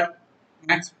constant, but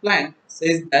Max Planck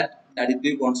says that the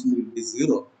additive constant will be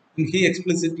 0. And he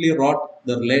explicitly wrote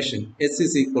the relation S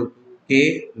is equal to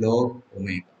K log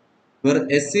omega, where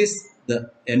S is the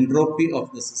entropy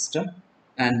of the system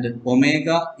and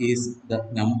omega is the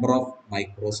number of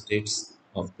microstates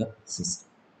of the system.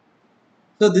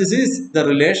 So this is the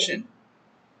relation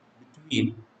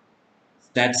between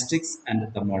statistics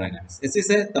and thermodynamics. S is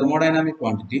a thermodynamic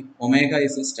quantity, omega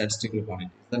is a statistical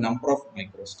quantity, the number of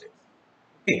microstates.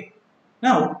 Okay.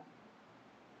 Now,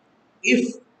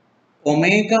 if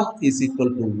omega is equal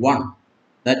to 1,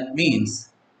 that means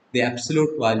the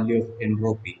absolute value of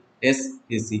entropy S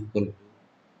is equal to 0.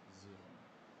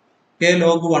 K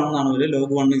log 1 log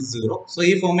 1 is 0. So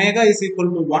if omega is equal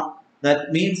to 1,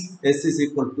 that means S is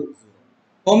equal to 0.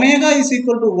 Omega is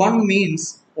equal to 1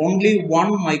 means only one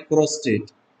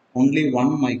microstate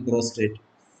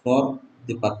for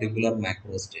the particular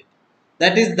macrostate.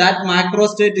 That is, that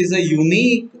macrostate is a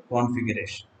unique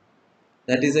configuration.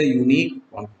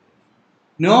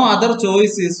 No other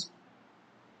choice is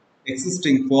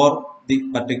existing for the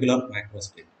particular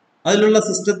microstate. അതിലുള്ള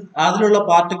system അതിലുള്ള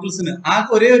പാർട്ടിക്കിൾസിന്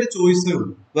ആകെ ഒരേ ഒരു ചോയ്സേ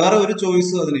ഉള്ളൂ, വേറെ ഒരു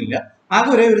ചോയ്സും അതിനില്ല. ആകെ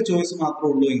ഒരേ ഒരു ചോയ്സ് മാത്രമേ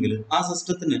ഉള്ളൂ എങ്കിൽ ആ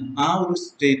സിസ്റ്റത്തിന് ആ ഒരു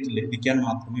സ്റ്റേറ്റിൽ ഇരിക്കാൻ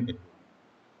മാത്രമേ പറ്റൂ.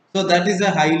 So that is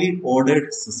A highly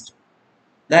ordered system.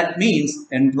 That means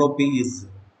entropy is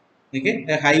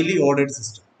A highly ordered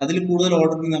system. അതിൽ കൂടുതൽ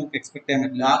ഓർഡറിങ് നമുക്ക് എക്സ്പെക്ട് ചെയ്യാൻ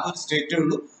പറ്റില്ല. ആ ഒരു സ്റ്റേറ്റേ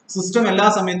ഉള്ളൂ. സിസ്റ്റം എല്ലാ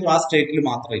സമയത്തും ആ സ്റ്റേറ്റിൽ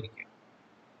മാത്രമേ ഇരിക്കൂ.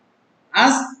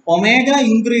 As omega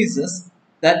increases,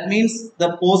 that means the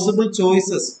possible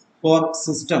choices for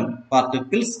system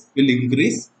particles will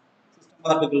increase. System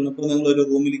particle ഇപ്പോൾ നിങ്ങൾ ഒരു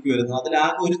റൂമിലേക്ക് വരുന്നു, അതിൽ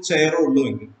ആകെ ഒരു ചെയറേ ഉള്ളൂ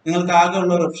എങ്കിൽ നിങ്ങൾക്ക് ആകെ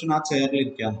ഉള്ള ഒരു ഓപ്ഷൻ ആ ചെയറിൽ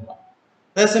ഇരിക്കാന്നുള്ളതാണ്.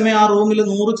 അതേസമയം ആ റൂമിൽ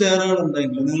 100 ചെയറുകൾ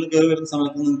ഉണ്ടെങ്കിൽ നിങ്ങൾ കയറി വരുന്ന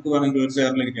സമയത്ത് നിങ്ങൾക്ക് വേണമെങ്കിൽ ഒരു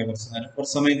ചെയറിൽ ഇരിക്കാം കുറച്ച് നേരം,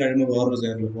 കുറച്ച് സമയം കഴിയുമ്പോൾ വേറൊരു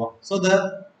ചെയറിൽ പോവാം. So the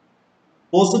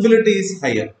possibility is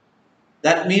higher.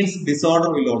 That means disorder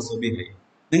will also be high.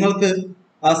 നിങ്ങൾക്ക്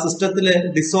ആ സിസ്റ്റത്തിലെ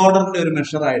ഡിസോർഡറിന്റെ ഒരു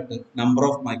മെഷർ ആയിട്ട് നമ്പർ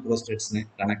ഓഫ് മൈക്രോസ്റ്റേറ്റ്സിനെ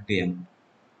കണക്ട് ചെയ്യാൻ.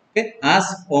 Okay,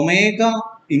 as omega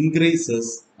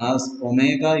increases,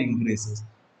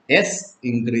 S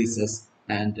increases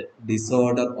and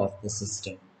disorder of the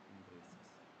system.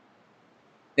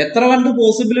 എത്ര കണ്ട്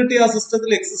പോസിബിലിറ്റി ആ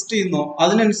സിസ്റ്റത്തിൽ എക്സിസ്റ്റ് ചെയ്യുന്നോ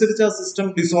അതിനനുസരിച്ച് ആ സിസ്റ്റം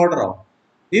ഡിസോർഡർ ആവും.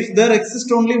 If there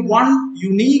exist only one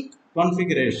unique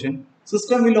configuration,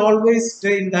 system will always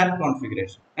stay in that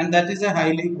configuration, and that is a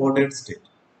highly ordered state.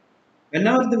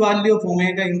 Whenever the value of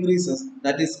omega increases,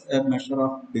 that is a measure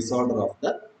of disorder of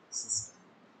the system.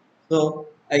 So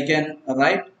I can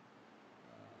write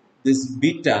this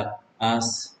beta as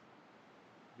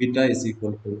beta is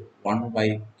equal to 1 by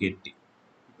kt,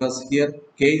 because here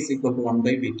k is equal to 1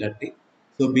 by beta t.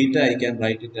 So beta I can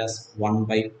write it as 1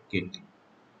 by kt.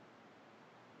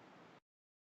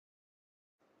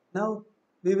 Now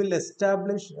we will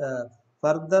establish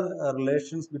further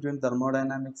relations between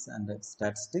thermodynamics and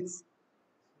statistics.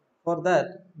 For that,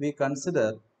 we consider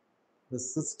the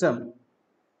system,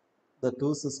 the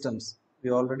two systems. We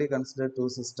already considered two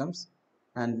systems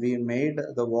and we made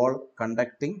the wall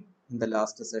conducting in the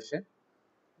last session.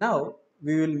 Now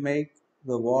we will make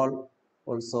the wall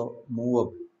also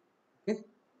movable. Okay?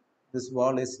 This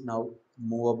wall is now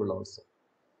movable also,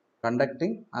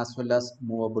 conducting as well as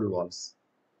movable walls.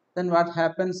 Then what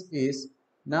happens is,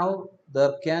 now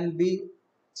there can be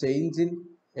change in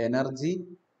energy,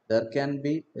 there can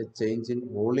be a change in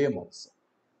volume also.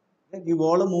 ഈ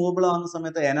wall movable ആവുന്ന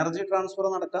സമയത്ത് energy transfer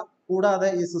നടക്കാം, കൂടാതെ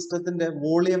ഈ സിസ്റ്റത്തിന്റെ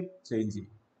volume change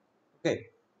ചെയ്യും. Okay,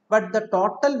 but the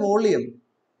total volume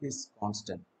is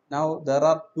constant. Now there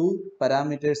are two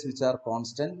parameters which are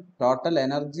constant: total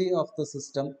energy of the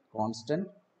system constant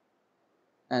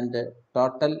and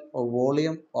total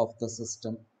volume of the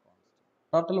system.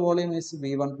 Total volume is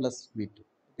V1 plus V2.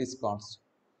 It is constant.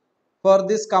 For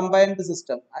this combined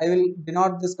system, I will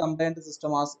denote this combined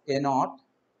system as A0.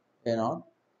 A0.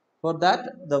 For that,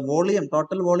 the volume,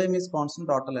 total volume is constant,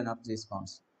 total energy is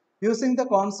constant. Using the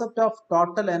concept of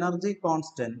total energy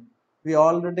constant, we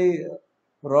already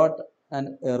wrote a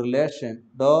relation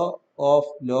dou of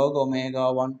log omega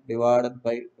 1 divided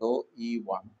by dou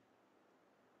E1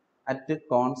 at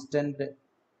constant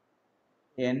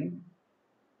n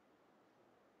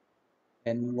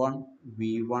N1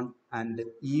 V1 and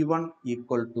E1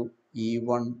 equal to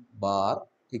E1 bar,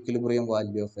 equilibrium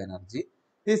value of energy,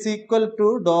 is equal to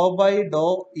dou by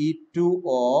dou E2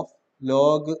 of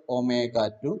log omega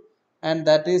 2, and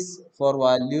that is for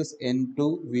values N2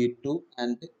 V2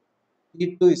 and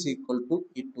E2 is equal to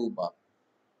E2 bar.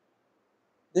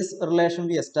 This relation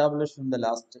we established in the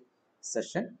last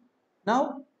session. Now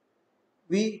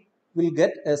we will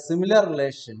get a similar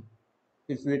relation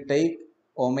if we take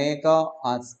omega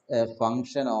as a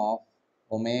function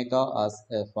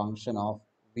of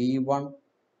V1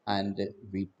 and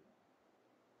V2.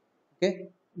 Okay,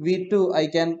 V2 I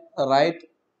can write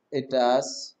it as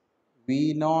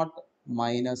V0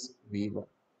 minus V1.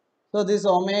 So this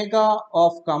omega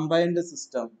of combined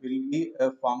system will be a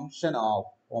function of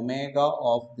omega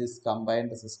of this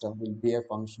combined system will be a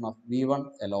function of V1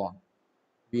 alone.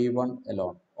 V1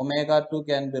 alone. Omega 2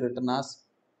 can be written as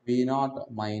V0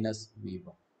 minus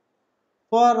V1.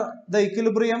 For the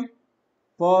equilibrium,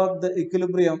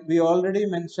 we already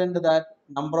mentioned that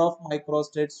number of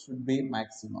microstates should be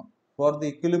maximum. For the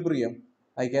equilibrium,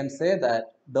 I can say that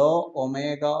dou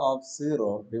omega of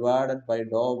 0 divided by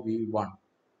dou V1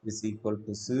 is equal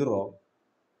to 0.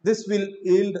 This will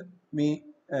yield me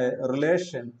a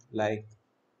relation like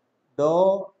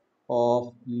dou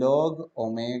of log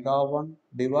omega 1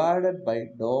 divided by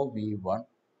dou V1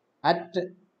 at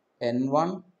N1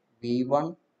 V1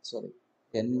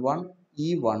 N1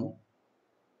 E1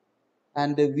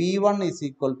 and V1 is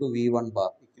equal to V1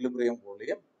 bar, equilibrium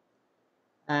volume,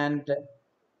 and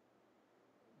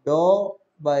dou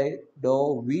by dou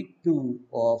V2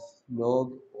 of log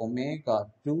omega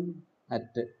 2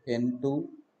 at N2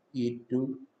 E2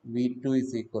 V2 is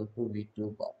equal to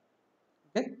V2 bar.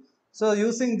 Okay. So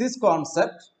using this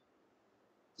concept,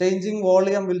 changing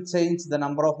volume will change the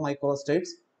number of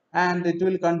microstates and it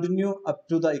will continue up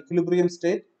to the equilibrium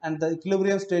state, and the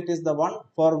equilibrium state is the one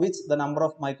for which the number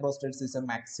of microstates is a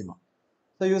maximum.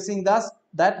 So using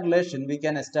that relation, we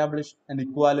can establish an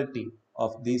equality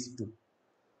of these two,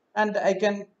 and I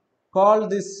can call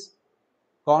this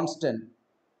constant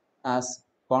as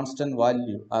constant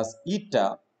value as eta.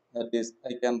 That is,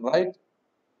 I can write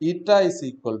eta is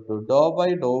equal to dou by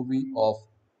dou v of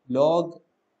log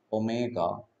omega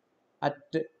at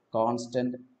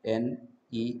constant n,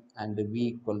 e and v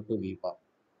equal to v bar.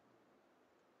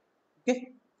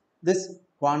 Okay, this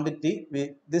quantity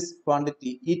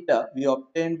eta we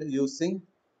obtained using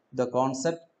the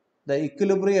concept the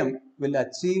equilibrium will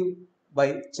achieve by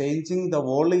changing the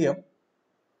volume,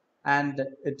 and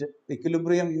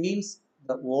equilibrium means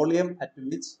the volume at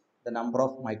which the number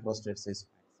of microstates is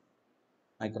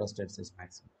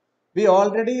maximum. We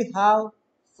already have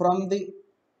from the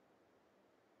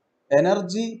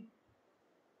energy,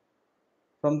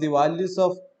 from the values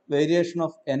of variation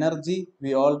of energy,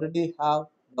 we already have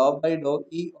dou by dou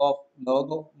E of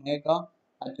log omega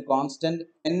at constant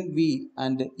NV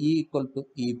and E equal to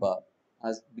E bar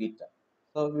as beta.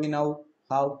 So we now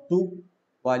have two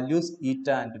values,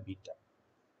 eta and beta.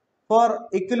 For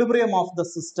equilibrium of the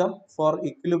system, for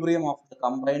equilibrium of the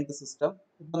combined system,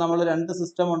 ഇപ്പോൾ നമ്മൾ രണ്ട്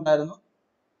system ഉണ്ടായിരുന്നു.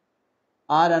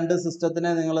 ആ രണ്ട്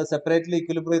സിസ്റ്റത്തിനെ നിങ്ങൾ separately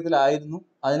ഇക്വിലിബ്രിയത്തിലായിരുന്നു.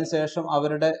 അതിനുശേഷം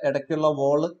അവരുടെ ഇടയ്ക്കുള്ള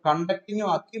വോള് കണ്ടക്ടിങ്ങും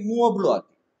ആക്കി മൂവബിളും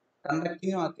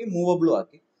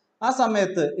ആക്കി. ആ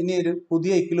സമയത്ത് ഇനി ഒരു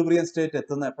പുതിയ ഇക്വിലിബ്രിയം സ്റ്റേറ്റ്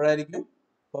എത്തുന്നത് എപ്പോഴായിരിക്കും?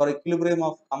 Four equilibrium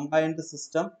of combined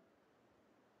system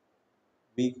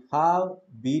we have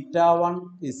beta 1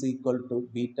 is equal to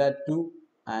beta 2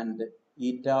 and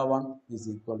eta 1 is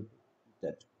equal to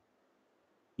eta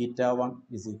 2. Eta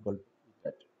 1 is equal to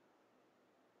eta 2.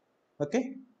 Okay.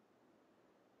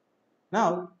 Now,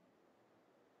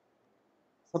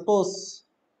 suppose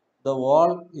the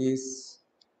wall is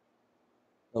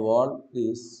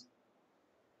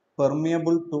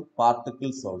permeable to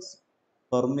particles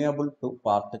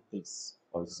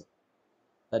also.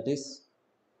 That is,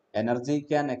 energy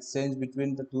can exchange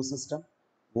between the two systems.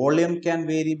 Volume can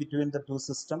vary between the two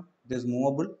systems. It is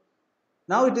movable.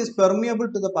 Now it is permeable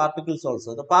to the particles also.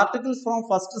 The particles from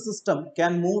first system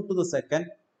can move to the second,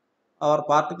 or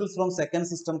particles from second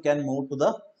system can move to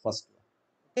the first one.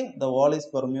 Okay, the wall is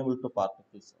permeable to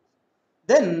particles also.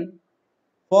 Then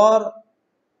for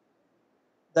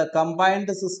the combined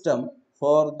system,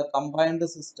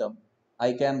 I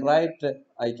can write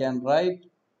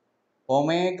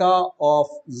omega of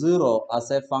 0 as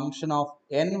a function of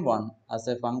n1,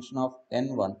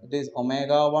 it is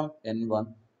omega 1 n1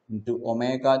 into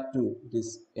omega 2, it is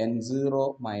n0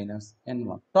 minus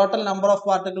n1. Total number of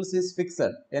particles is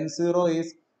fixed. N0 is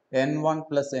n1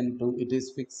 plus n2, it is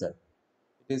fixed,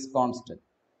 it is constant.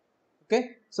 Okay,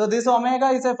 so this omega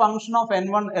is a function of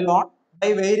n1 alone. By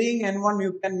varying n1,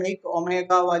 you can make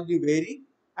omega value vary,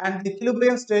 and the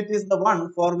equilibrium state is the one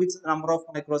for which the number of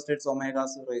microstates omega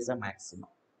 0 is a maximum.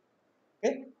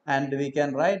 Okay, and we can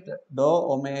write dou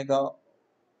omega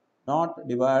naught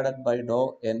divided by dou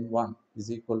n1 is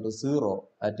equal to 0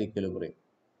 at equilibrium.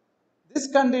 This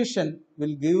condition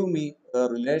will give me a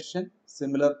relation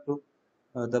similar to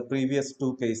the previous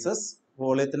two cases.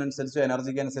 വോളിയത്തിനനുസരിച്ച്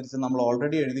എനർജിക്ക് അനുസരിച്ച് നമ്മൾ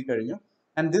already എഴുതി കഴിഞ്ഞു.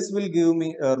 And this will give me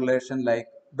a relation like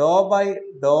dou by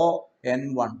dou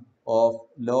n1 of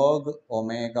log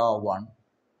omega 1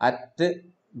 at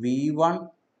v1,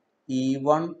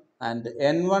 e1 and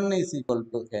n1 is equal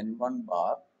to n1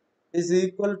 bar is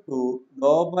equal to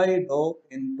dou by dou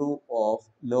n2 of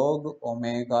log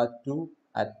omega 2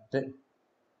 at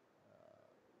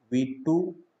v2,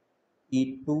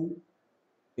 e2,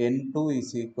 n2 is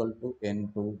equal to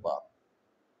n2 bar.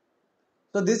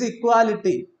 So this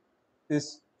equality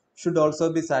should also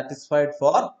be satisfied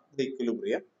for the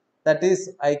equilibrium. That is,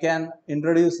 I can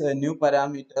introduce a new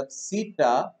parameter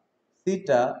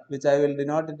theta, which I will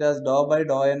denote it as dou by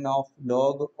dou n of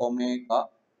log omega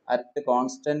at the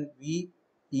constant v,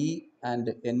 e and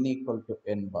n equal to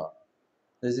n bar.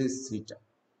 This is theta.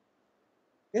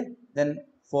 Okay. Then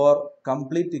for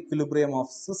complete equilibrium of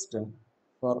system,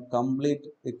 I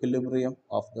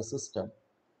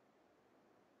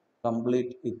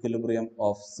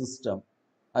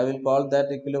will call that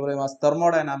equilibrium as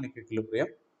thermodynamic equilibrium.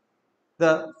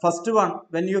 The first one,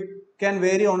 when you can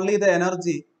vary only the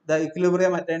energy, the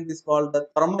equilibrium attained is called the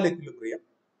thermal equilibrium.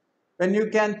 When you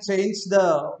can change the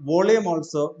volume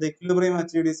also, the equilibrium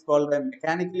achieved is called a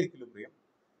mechanical equilibrium.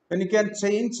 When you can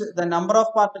change the number of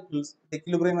particles, the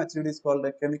equilibrium achieved is called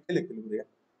a chemical equilibrium.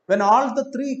 When all the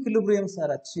three equilibriums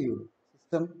are achieved,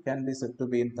 system can be said to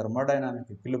be in thermodynamic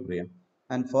equilibrium.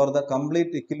 And for the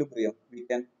complete equilibrium, we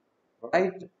can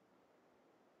write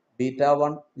beta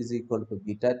 1 is equal to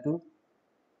beta 2,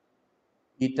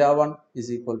 eta 1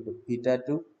 is equal to eta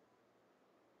 2,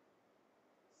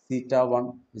 theta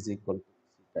 1 is equal to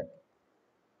theta 2.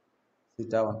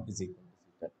 Theta 1 is equal to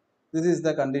theta 2. This is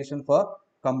the condition for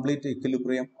complete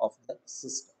equilibrium of the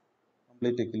system.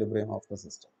 Complete equilibrium of the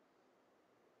system.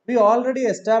 We already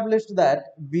established that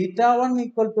beta 1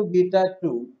 equal to beta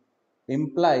 2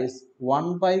 implies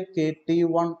 1 by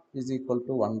kt1 is equal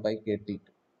to 1 by kt2.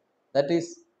 That is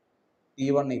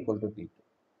T1 equal to T2.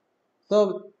 So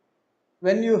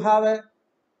when you have a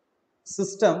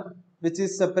system which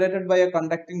is separated by a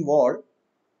conducting wall,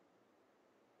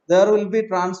 there will be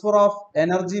transfer of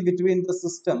energy between the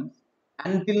systems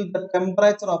until the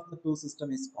temperature of the two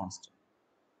systems is constant.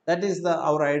 That is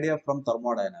our idea from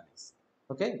thermodynamics.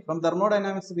 Okay, from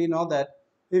thermodynamics we know that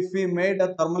if we made a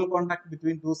thermal contact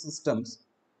between two systems,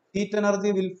 heat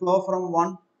energy will flow from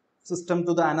one system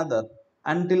to the another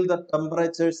until the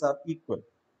temperatures are equal.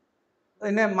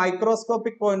 In a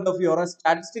microscopic point of view or a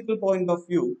statistical point of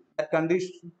view, that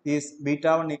condition is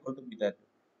beta 1 equal to beta 2.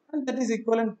 And that is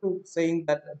equivalent to saying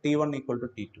that T1 equal to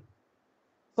T2.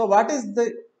 So what is the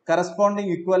corresponding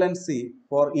equivalency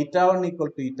for eta 1 equal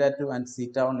to eta 2 and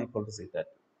theta 1 equal to theta 2?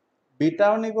 Beta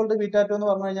 1 equal to beta 2 എന്ന്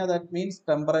പറഞ്ഞു കഴിഞ്ഞാൽ that means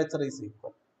temperature is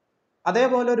equal.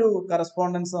 അതേപോലെ ഒരു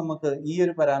correspondence നമുക്ക് ഈ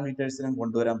ഒരു പാരാമീറ്റേഴ്സിനും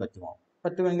കൊണ്ടുവരാൻ പറ്റുമോ?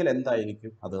 പറ്റുമെങ്കിൽ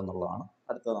എന്തായിരിക്കും അത് എന്നുള്ളതാണ്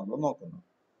അടുത്തത് നമ്മൾ നോക്കുന്നത്.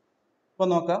 അപ്പോൾ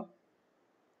നോക്കാം,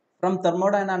 ഫ്രം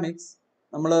തെർമോഡൈനാമിക്സ്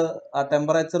നമ്മൾ ആ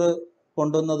ടെമ്പറേച്ചർ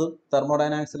കൊണ്ടുവന്നത്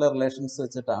തെർമോഡൈനാമിക്സിലെ റിലേഷൻസ്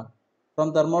വെച്ചിട്ടാണ്. From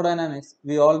thermodynamics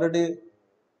we already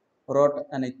wrote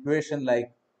an equation like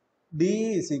d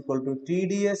is equal to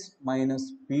tds minus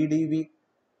pdv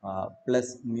plus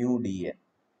mu dn.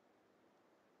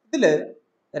 ഇതിൽ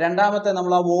രണ്ടാമത്തെ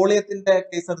നമ്മൾ ആ വോളിയത്തിന്റെ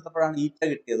കേസ് എടുത്തപ്പോഴാണ് ഈറ്റ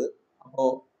കിട്ടിയത്. അപ്പോൾ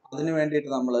അതിന് വേണ്ടിയിട്ട്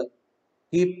നമ്മൾ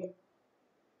keep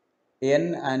n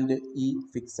and e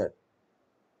fixed,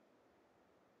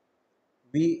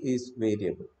 v is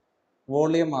variable,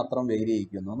 volume മാത്രം വേരി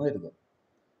ചെയ്യിക്കുന്നു എന്ന് കരുതും.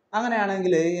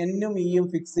 അങ്ങനെയാണെങ്കിൽ എന്നും ഇയും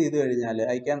ഫിക്സ് ചെയ്ത് കഴിഞ്ഞാൽ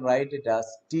I can write it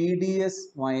as T D S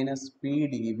minus P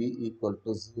D V equal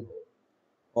to 0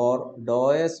 or Dr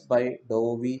S by Dr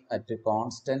V at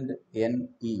constant N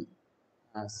E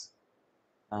as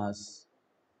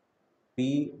P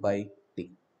by T.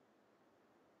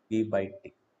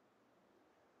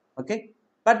 Okay,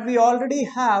 but we already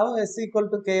have s equal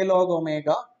to k log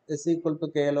omega, s equal to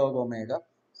k log omega.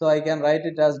 So I can write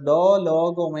it as dou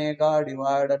log omega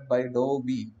divided by dou v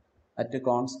at a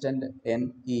constant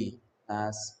ne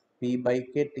as p by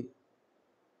kt.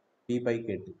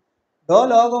 Dou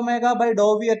log omega by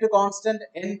dou v at a constant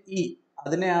ne,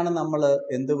 അതിനെയാണ് നമ്മൾ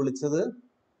എന്ത് വിളിച്ചത്?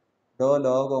 dou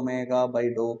log omega by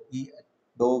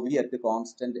dou v at a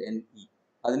constant ne.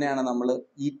 അതിനെയാണ് നമ്മൾ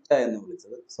ഈറ്റ എന്ന്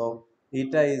വിളിച്ചത്. So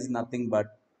eta is nothing but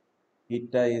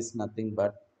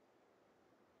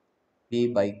p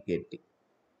by kt.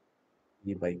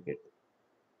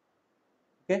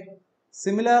 Okay,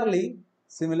 similarly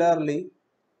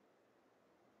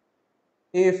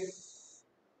if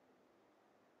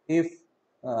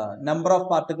number of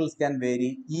particles can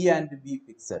vary, e and v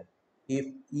fixed, if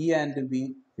e and v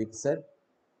fixed,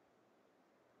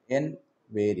 n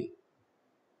vary,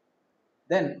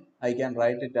 then I can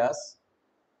write it as,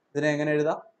 ഇതിനെ എങ്ങനെ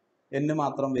എഴുതാം? n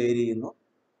മാത്രം vary ചെയ്യുന്നു,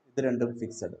 ഇത് രണ്ടും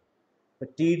fixed.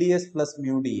 T D S plus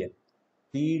mu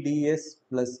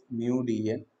D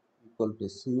N, equal to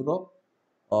 0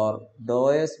 or Dr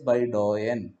S by Dr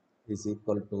N is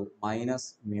equal to minus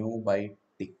mu by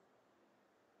t.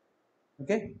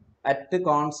 Okay, at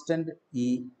constant e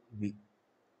v.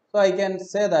 So I can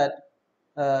say that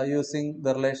using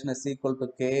the relation s equal to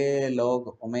k log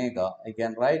omega, I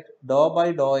can write dou by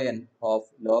dou n of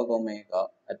log omega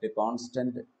at a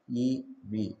constant e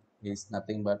v is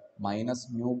nothing but minus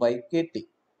mu by kt.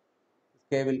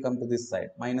 K will come to this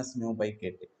side, minus mu by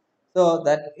kt. So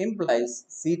that implies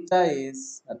theta is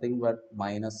nothing but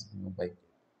minus mu by kt.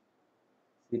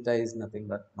 Theta is nothing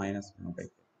but minus mu by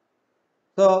kt.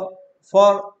 So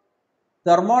for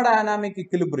thermodynamic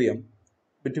equilibrium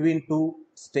between two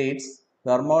states,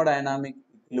 thermodynamic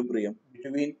equilibrium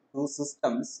between two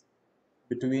systems,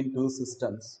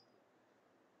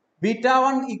 beta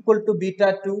 1 equal to beta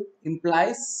 2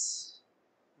 implies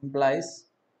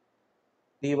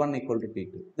T1 equal to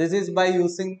T2. This is by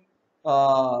using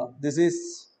this is,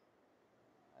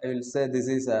 I will say this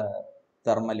is a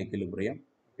thermal equilibrium.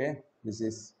 Okay, this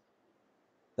is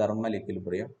thermal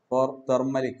equilibrium. For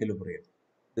thermal equilibrium,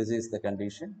 This is the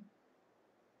condition.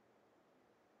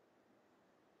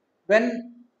 When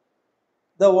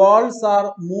the walls are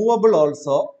movable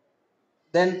also,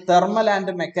 then thermal and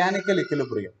mechanical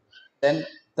equilibrium. Then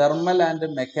thermal and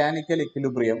mechanical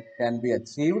equilibrium can be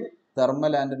achieved.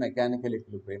 Thermal and mechanical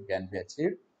equilibrium can be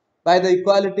achieved by the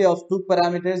equality of two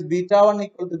parameters, beta 1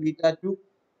 equal to beta 2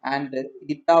 and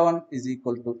eta 1 is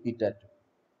equal to eta 2.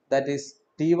 That is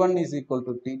T1 is equal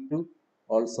to T2,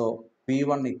 also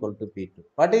P1 equal to P2.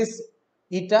 What is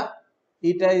eta?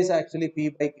 Eta is actually P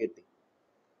by KT.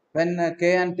 When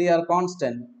K and T are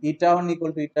constant, eta 1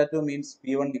 equal to eta 2 means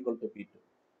P1 equal to P2.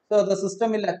 So the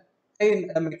system will attain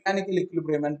a mechanical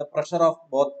equilibrium and the pressure of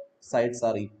both sides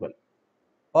are equal.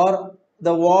 Or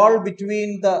the wall between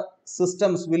the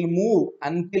systems will move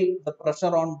until the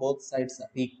pressure on both sides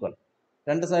are equal.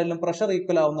 രണ്ട് സൈഡിലും pressure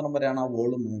equal ആവുന്നിടം വരെയാണ് ആ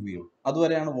wall move ചെയ്യുള്ളൂ.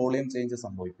 അതുവരെയാണ് volume change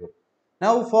സംഭവിക്കുന്നത്.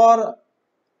 Now for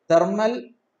thermal,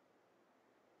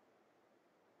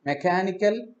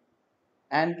 mechanical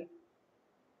and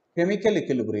chemical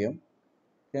equilibrium,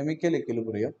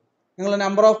 നിങ്ങൾ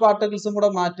number of പാർട്ടിക്കിൾസും കൂടെ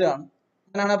മാറ്റുകയാണ്.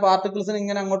 അങ്ങനെയാണ് പാർട്ടിക്കിൾസിന്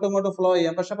ഇങ്ങനെ അങ്ങോട്ടും ഇങ്ങോട്ടും ഫ്ലോ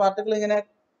ചെയ്യാം. പക്ഷെ പാർട്ടിക്കിൾ ഇങ്ങനെ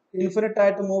ഇൻഫിനിറ്റ്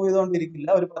ആയിട്ട് മൂവ് ചെയ്തുകൊണ്ടിരിക്കില്ല.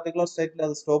 ഒരു പർട്ടിക്കുലർ സ്റ്റേറ്റിൽ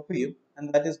അത് സ്റ്റോപ്പ് ചെയ്യും. And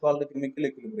that is called chemical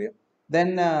equilibrium.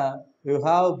 Then you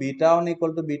have beta 1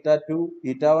 equal to beta 2,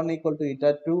 eta 1 equal to eta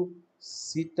 2,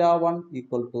 theta 1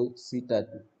 equal to theta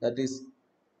 2. That is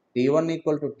T1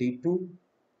 equal to T2,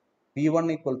 P1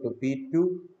 equal to P2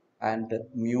 and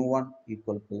mu 1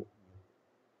 equal to mu.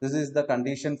 This is the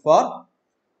condition for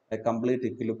a complete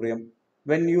equilibrium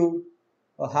when you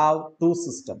have two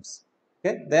systems.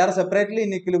 Okay, they are separately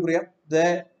in equilibrium.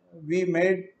 We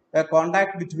made a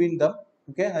contact between them.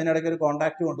 Okay, അതിനിടയ്ക്ക് ഒരു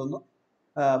contact കൊണ്ടുവന്നു.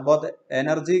 Both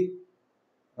energy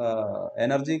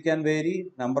can vary,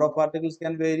 number of particles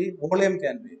can vary, volume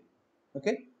can vary.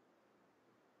 Okay,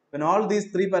 when all these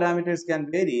three parameters can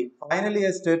vary, finally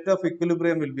a state of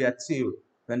equilibrium will be achieved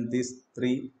when these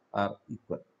three are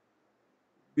equal.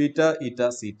 Beta, eta,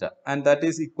 theta, and that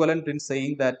is equivalent in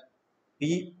saying that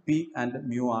T, P and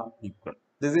mu are equal.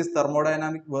 This is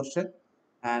thermodynamic version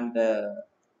and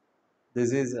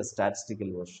this is a statistical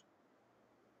version.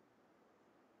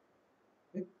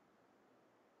 Okay.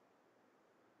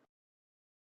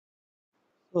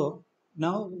 So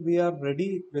now we are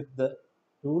ready with the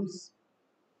tools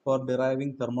for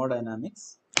deriving thermodynamics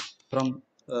from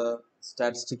a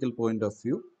statistical point of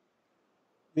view.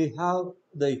 We have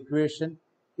the equation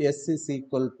S is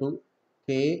equal to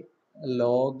K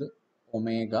log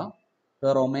omega,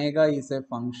 where omega is a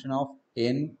function of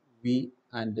N, V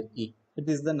and E. It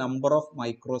is the number of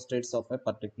microstates of a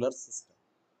particular system.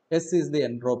 S is the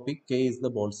entropy, K is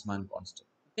the Boltzmann constant.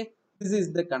 Okay, this is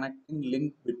the connecting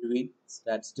link between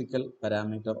statistical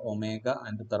parameter omega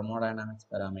and the thermodynamics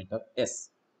parameter S.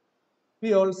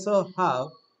 We also have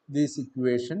these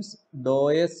equations dou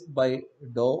S by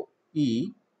dou E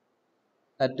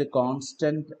at a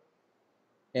constant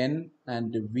N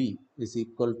and V is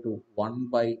equal to 1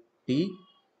 by T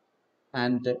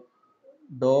and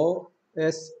dou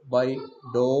S by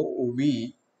dou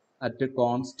V at a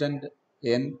constant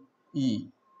N E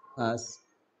as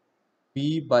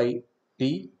P by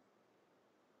T,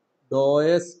 dou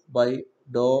S by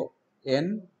dou N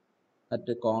at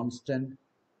a constant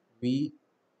V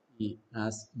E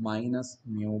as minus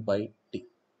mu by T.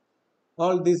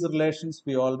 All these relations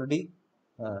we already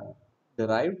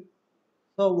derived.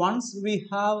 So once we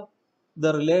have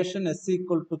the relation S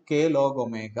equal to K log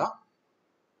omega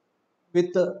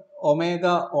with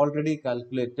omega already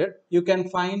calculated, you can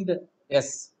find S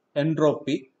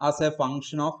entropy as a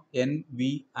function of N,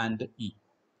 V and E.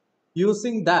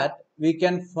 Using that, we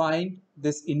can find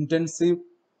this intensive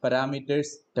parameters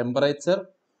temperature,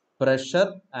 pressure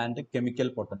and chemical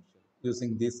potential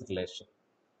using this relation.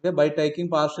 Okay, by taking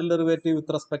partial derivative with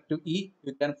respect to E,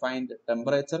 you can find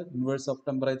temperature, inverse of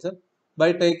temperature.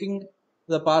 By taking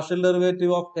the partial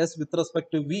derivative of S with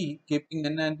respect to V, keeping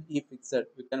N and E fixed,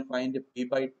 you can find P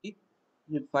by T.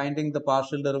 Finding the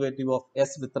partial derivative of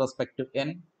S with respect to N,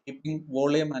 keeping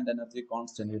volume and energy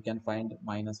constant, you can find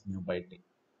minus mu by T.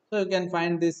 So you can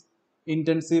find these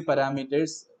intensive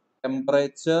parameters,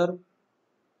 temperature,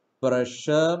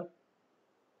 pressure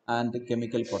and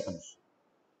chemical potential.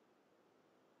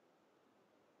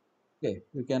 Okay,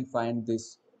 you can find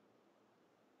these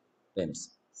terms.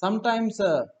 Sometimes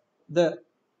the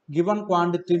given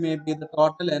quantity may be the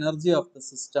total energy of the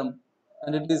system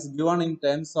and it is given in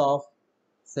terms of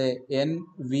say N,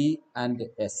 V and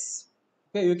S.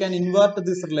 Okay, you can invert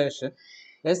this relation.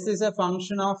 S is a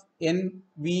function of N,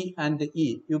 V and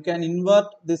E. You can invert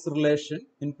this relation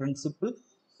in principle.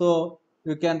 So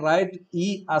you can write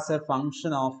E as a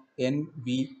function of N,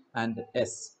 V and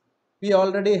S. We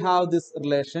already have this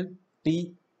relation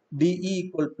T dE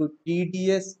equal to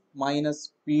TdS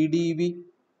minus PdV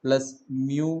plus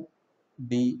mu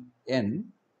dN.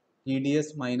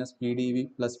 TdS minus PdV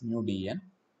plus mu dN.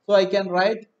 So I can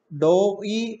write dou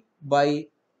E by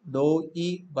dou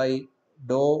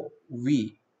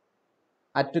V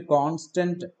at a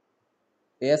constant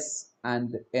S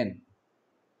and N.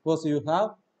 Suppose you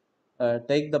have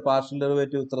take the partial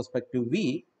derivative with respect to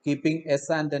V, keeping S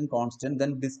and N constant,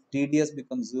 then this TdS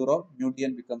becomes 0, mu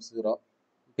dN becomes 0.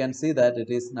 You can see that it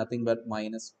is nothing but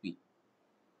minus P.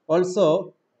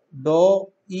 Also,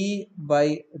 dou E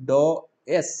by dou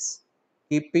S,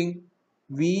 keeping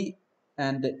V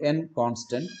and N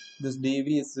constant, this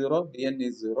dV is 0, dN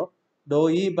is 0. Dou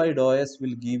E by dou S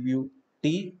will give you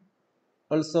T.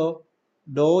 Also,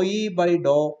 dou E by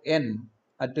dou N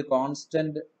at a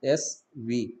constant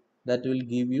SV, that will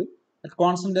give you, at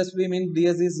constant SV means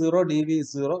ds is 0, dv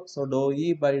is 0. So dou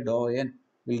E by dou N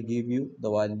will give you the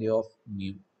value of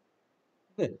mu.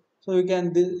 Okay, so you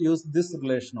can use this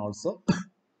relation also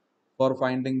for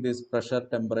finding this pressure,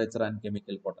 temperature and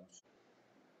chemical potential.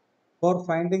 For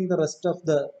finding the rest of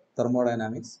the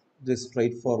thermodynamics, this is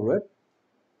straightforward.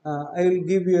 I will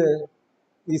give you a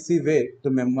easy way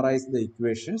to memorize the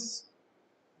equations.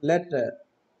 Let the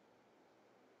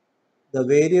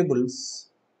variables,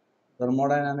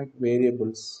 thermodynamic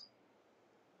variables,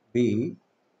 be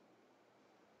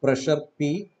pressure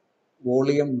P,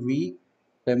 volume V,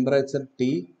 temperature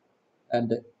T,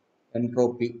 and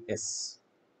entropy S.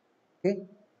 Okay,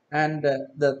 and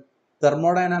the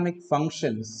thermodynamic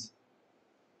functions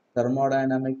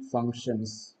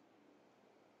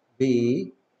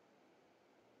be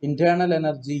internal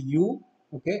energy U.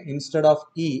 Okay, instead of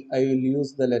E, I will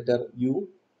use the letter U.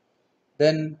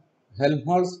 Then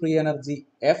Helmholtz free energy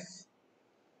F,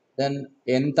 then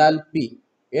enthalpy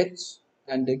H,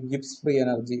 and Gibbs free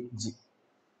energy G.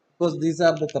 Because these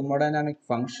are the thermodynamic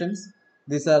functions,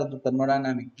 these are the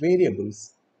thermodynamic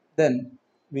variables, then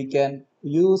we can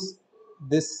use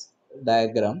this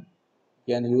diagram.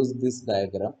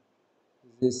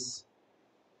 This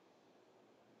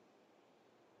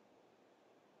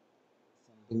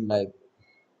something like this.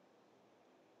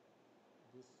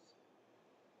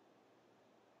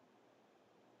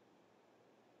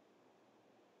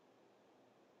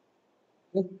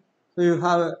 Okay. So you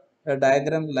have a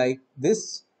diagram like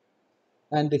this,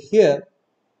 and here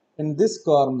in this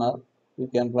corner you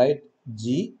can write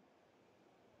G,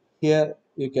 here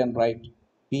you can write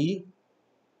P,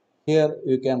 here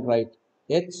you can write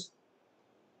H,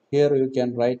 here you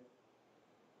can write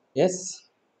S,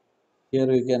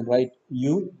 here you can write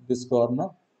U, this corner,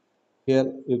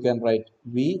 here you can write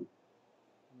V,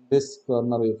 this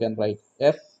corner you can write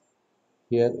F,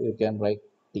 here you can write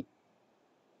T.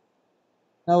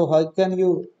 Now how can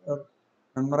you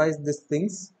memorize these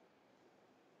things?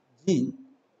 G,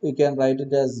 you can write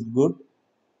it as good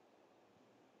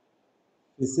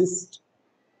physicist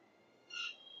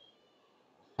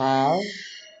have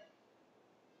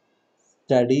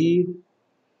studied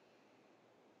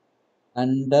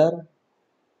under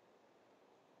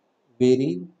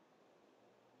very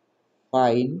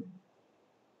fine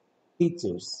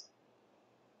teachers.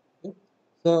 Okay.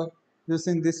 So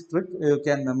using this trick you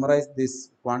can memorize these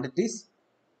quantities,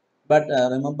 but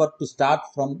remember to start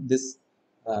from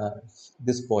uh,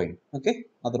 this point. Okay,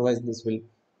 otherwise this will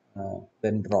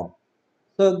then wrong.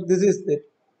 So this is it.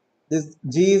 This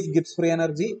G is Gibbs free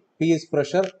energy, P is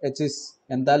pressure, H is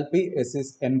enthalpy, S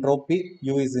is entropy,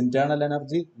 U is internal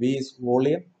energy, V is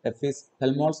volume, F is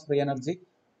Helmholtz free energy,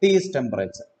 T is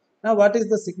temperature. Now what is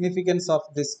the significance of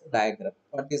this diagram?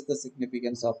 What is the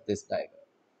significance of this diagram?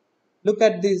 Look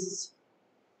at this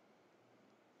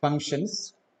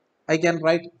functions. I can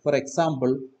write, for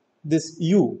example, this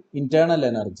U, internal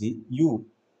energy U,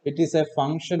 it is a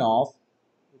function of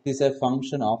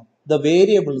the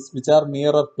variables which are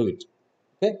nearer to it.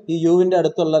 Okay, ഈ യുവിന്റെ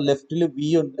അടുത്തുള്ള ലെഫ്റ്റിൽ V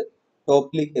ഉണ്ട്,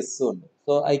 ടോപ്പിൽ S ഉണ്ട്.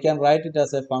 So I can write it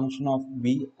as a function of V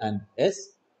and S,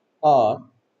 or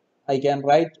I can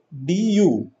write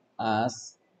as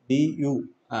du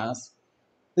as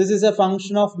this is a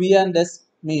function of V and S,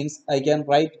 means I can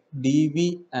write dV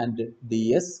and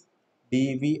ds,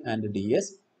 dV and ds.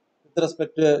 With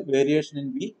respect to variation in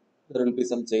V, there will be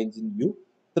some change in U.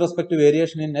 With respect to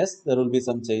variation in S, there will be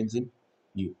some change in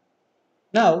U.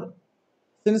 Now,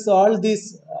 since all these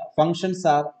functions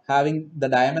are having the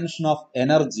dimension of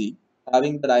energy,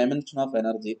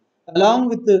 along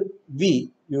with the V,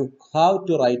 you have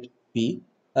to write P,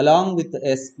 along with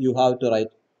S, you have to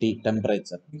write T,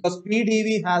 temperature, because PdV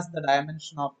has the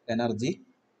dimension of energy,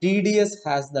 TdS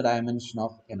has the dimension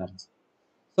of energy.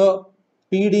 So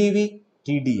PdV,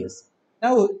 TdS.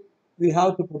 Now we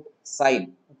have to put sign,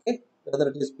 okay, whether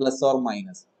it is plus or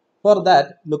minus. For that,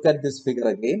 look at this figure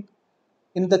again.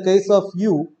 In the case of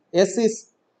u, s is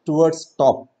towards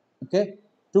top, okay,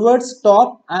 towards top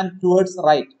and towards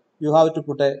right you have to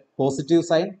put a positive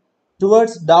sign,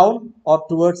 towards down or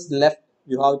towards left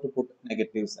you have to put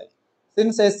negative sign.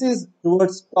 Since s is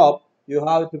towards top, you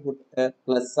have to put a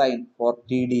plus sign for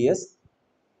tds,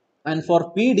 and for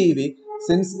pdv,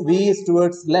 since v is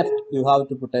towards left, you have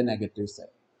to put a negative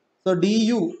sign. So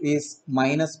du is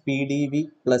minus pdv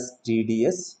plus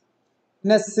tds.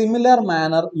 In a similar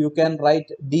manner, you can write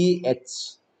dh.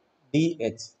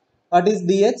 dh. What is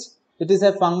dh? It is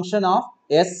a function of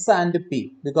s and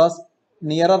p, because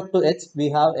nearer to h we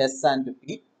have s and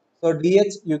p. So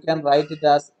dh you can write it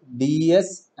as ds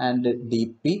and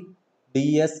dp,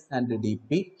 ds and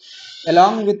dp.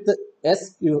 Along with s,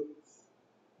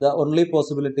 the only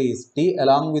possibility is t.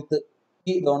 Along with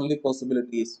p, the only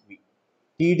possibility is v.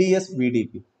 TDS,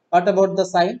 VDP. What about the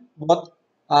sign? Both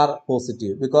are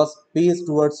positive because P is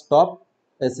towards top,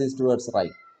 S is towards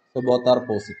right. So both are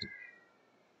positive.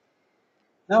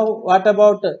 Now what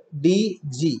about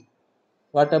DG?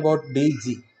 What about DG?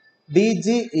 DG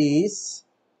is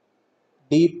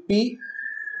DP,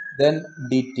 then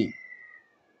DT.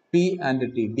 P and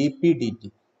T, DP,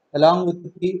 DT. Along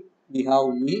with P, we have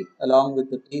V. Along with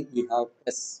the T, we have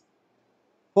S.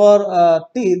 For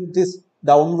T, it is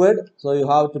downward, so you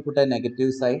have to put a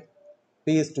negative sign.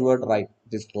 P is toward right,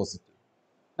 it is positive.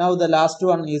 Now the last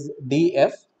one is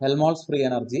dF, Helmholtz free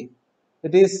energy.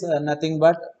 It is nothing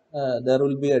but there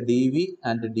will be a dV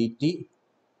and dt.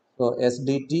 So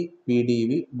SDT,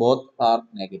 PdV both are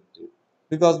negative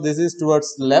because this is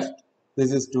towards left,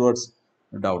 this is towards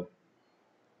down.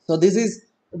 So this is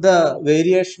the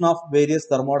variation of various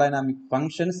thermodynamic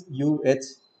functions U, H,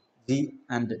 G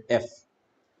and F.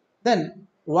 Then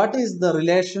what is the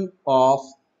relation of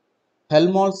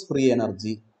Helmholtz free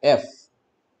energy F?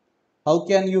 How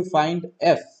can you find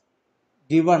F?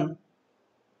 Given,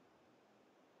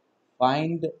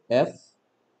 find F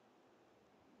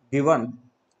given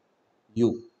U.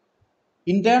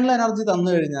 Internal energy തന്നു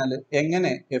കഴിഞ്ഞാൽ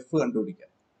എങ്ങനെ F കണ്ടുപിടിക്കാം?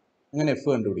 എങ്ങനെ F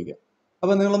കണ്ടുപിടിക്കാം?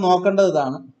 അപ്പോൾ നിങ്ങൾ നോക്കേണ്ടത്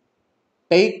ഇതാണ്.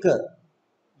 Take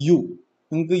you.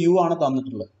 നിങ്ങൾക്ക് യു ആണ്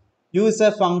തന്നിട്ടുള്ളത്. U is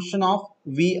A function of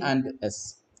V and S.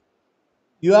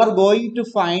 You are going to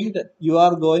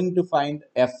find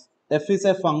f. F is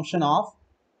a function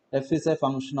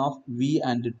of v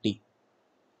and t.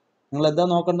 നിങ്ങൾ എന്താ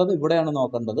നോക്കേണ്ടത്? ഇവിടെയാണ്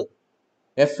നോക്കേണ്ടത്.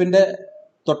 എഫിന്റെ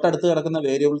തൊട്ടടുത്ത് കിടക്കുന്ന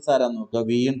വേരിയബിൾസ് ആരാന്ന് നോക്കുക,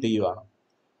 വിയും ടിയും ആണ്.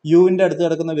 യുവിന്റെ അടുത്ത്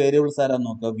കിടക്കുന്ന വേരിയബിൾസ് ആരാന്ന്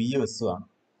നോക്കുക, വിയും എസും ആണ്.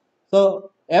 So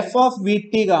F of V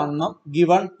T കാണണം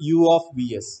given U of V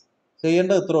S.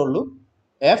 ചെയ്യേണ്ടത് ഇത്രേ ഉള്ളൂ.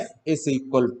 F is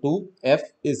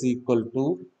equal to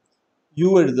you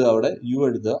എഴുതുക, അവിടെ യു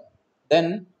എഴുതുക. ദെൻ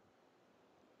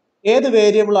ഏത്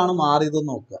വേരിയബിൾ ആണ് മാറിയതെന്ന്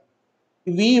നോക്കുക.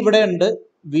 വി ഇവിടെ ഉണ്ട്,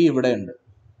 വി ഇവിടെ ഉണ്ട്.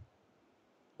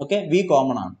 ഓക്കെ, വി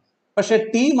കോമൺ ആണ്. പക്ഷെ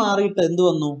ടി മാറിയിട്ട് എന്ത്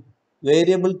വന്നു?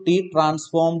 Variable T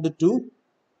transformed to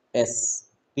S.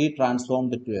 T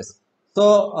transformed to S. So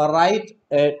write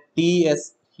a TS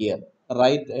here.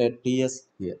 Write a TS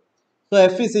here. So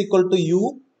F is equal to U,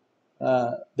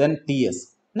 then TS.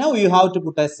 Now you have to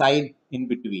put a sign in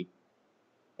between.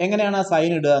 എങ്ങനെയാണ് ആ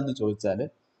sign ഇടുക എന്ന് ചോദിച്ചാൽ,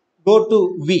 go to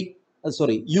V,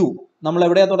 sorry you. നമ്മൾ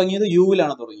എവിടെയാണ് തുടങ്ങിയത്?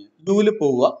 യുവിലാണ് തുടങ്ങിയത്. യുവിൽ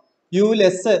പോവുക. യുവിൽ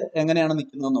എസ് എങ്ങനെയാണ്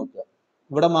നിൽക്കുന്നത് നോക്കുക.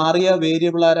 ഇവിടെ മാറിയ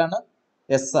വേരിയബിൾ ആരാണ്?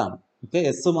 എസ് ആണ്. ഓക്കെ,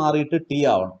 എസ് മാറിയിട്ട് ടി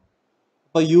ആവണം.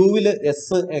 അപ്പൊ യുവിൽ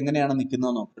എസ് എങ്ങനെയാണ്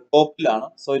നിൽക്കുന്നത് നോക്കുക. ടോപ്പിലാണ്.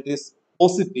 So it is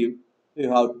positive. You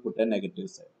have to put a negative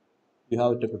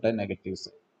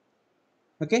sign.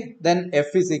 Okay, then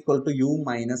f is equal to u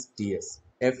minus ts.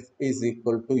 F is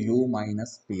equal to u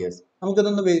minus ts.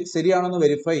 നമുക്കിതൊന്ന് ശരിയാണെന്ന്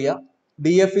verify ചെയ്യാം.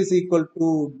 df is equal to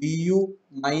du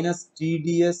minus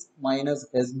tds minus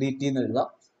sdt എന്ന് എഴുതാം.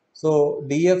 So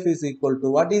df is equal to,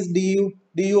 what is du?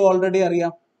 du already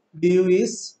അറിയാം. du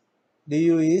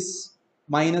is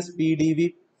minus pdv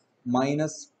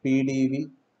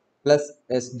plus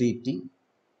sdt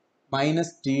minus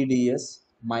tds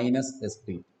minus sdt.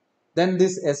 Then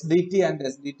this sdt and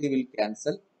sdt will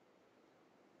cancel.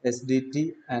 sdt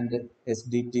and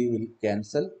sdt will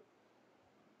cancel.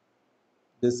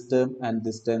 This term and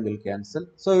this term will cancel.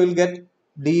 So we will get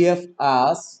df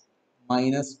as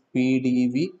minus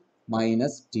pdv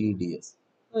minus tds.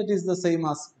 So it is the same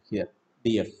as here,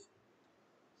 df.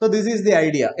 So this is the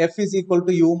idea. F is equal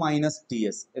to u minus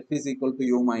ts. F is equal to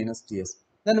u minus ts.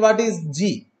 Then what is g?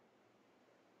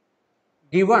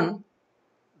 Given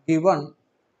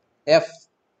f,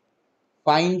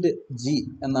 find g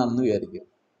എന്നാണെന്ന് വിചാരിക്കുക.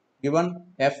 Given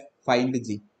f, find g.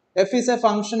 F is a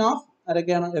function of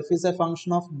ആരൊക്കെയാണ്? F is a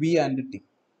function of v and t.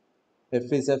 F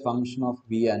is a function of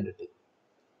v and t.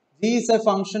 G G is a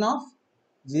function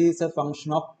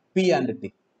of P and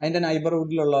T. And an neighborhood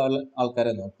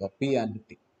P and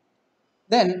T.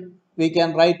 Then we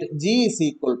can write G is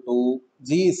equal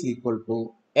to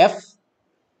F.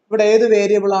 But either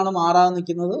variable on Mara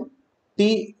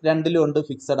T rendilu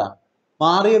fixed.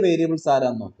 Maria variables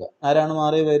are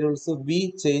Maria variables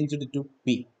V changed to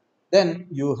P. Then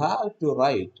you have to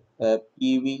write a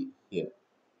PV here.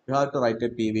 You have to write a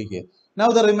PV here. Now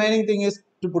the remaining thing is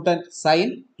to put a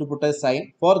sign.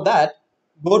 For that,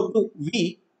 go to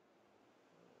V.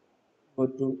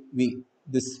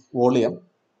 This volume.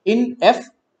 In F,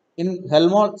 in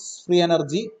Helmholtz free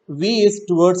energy, V is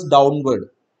towards downward.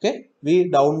 Okay, V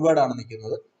downward.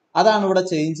 That's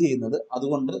change.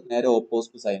 That's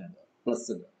opposite sign.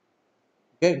 Plus.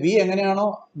 Okay, V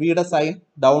V sign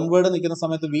downward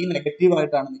V negative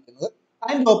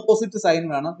and opposite sign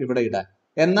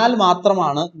എന്നാൽ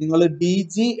മാത്രമാണ് നിങ്ങൾ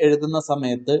DG എഴുതുന്ന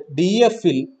സമയത്ത് DF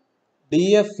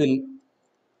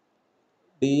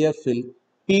ൽ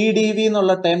PdV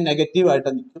എന്നുള്ള term negative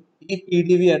ആയിട്ട് നിൽക്കും. ഈ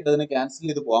PdV ആയിട്ട് അതിനെ ക്യാൻസൽ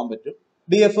ചെയ്ത് പോകാൻ പറ്റും.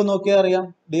 DF നോക്കിയാൽ അറിയാം.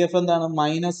 DF എന്താണ്?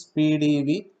 -PdV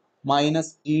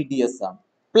 -TdS ആണ്.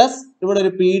 പ്ലസ് ഇവിടെ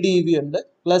ഒരു PdV ഉണ്ട്,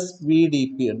 പ്ലസ്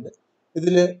VdP ഉണ്ട്.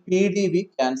 ഇതിൽ PdV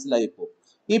ക്യാൻസൽ ആയി പോകും.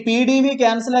 ഈ PdV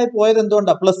ക്യാൻസൽ ആയി പോയത്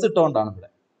എന്തുകൊണ്ടാണ്? പ്ലസ് ഇട്ടുകൊണ്ടാണ്.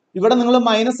 ഇവിടെ നിങ്ങൾ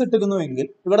മൈനസ് ഇട്ടിരുന്നുവെങ്കിൽ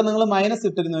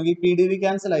PdV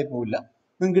ക്യാൻസൽ ആയി പോവില്ല.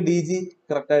 നിങ്ങൾക്ക് DG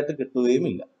കറക്റ്റ് ആയിട്ട് കിട്ടുകയും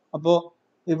ഇല്ല. അപ്പോൾ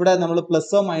ഇവിടെ നമ്മൾ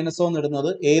പ്ലസോ മൈനസോ ഇടുന്നത്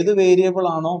ഏത് വേരിയബിൾ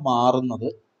ആണോ മാറുന്നത്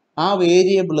ആ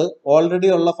വേരിയബിൾ ഓൾറെഡി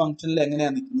ഉള്ള ഫംഗ്ഷനിൽ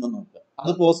എങ്ങനെയാണ് നിൽക്കുന്നത് നോക്കുക.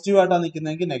 അത് പോസിറ്റീവ് ആയിട്ടാണ്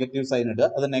നിൽക്കുന്നതെങ്കിൽ നെഗറ്റീവ് സൈൻ ഇടുക,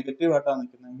 അത് നെഗറ്റീവ് ആയിട്ടാണ്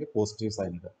നിൽക്കുന്നതെങ്കിൽ പോസിറ്റീവ്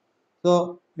സൈൻ ഇടുക. So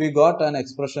we got an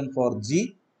expression for G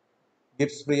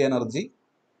gives free energy.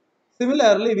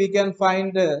 Similarly, we can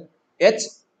find H.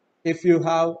 If you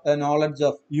have a knowledge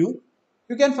of U,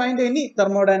 you can find any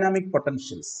thermodynamic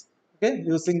potentials. Okay,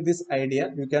 using this idea,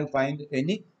 you can find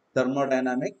any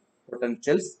thermodynamic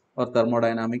potentials or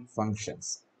thermodynamic functions.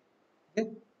 Okay,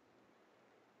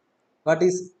 what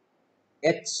is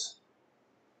H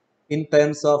in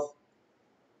terms of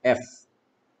F?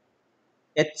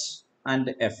 H and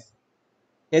F.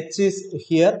 H is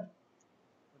here.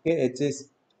 Okay, H is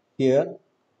here.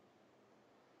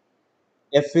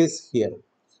 F is here.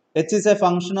 H is a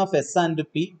function of S and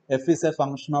P. F is a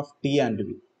function of T and V.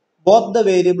 Both the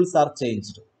variables are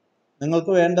changed.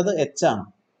 നിങ്ങൾക്ക് വേണ്ടത് H ആണ്.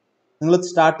 നിങ്ങൾ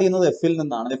start ചെയ്യുന്നത് Fൽ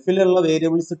നിന്നാണ്. Fലുള്ള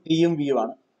variables Tയും Vയും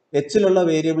ആണ്. Hലുള്ള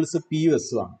variables Pയും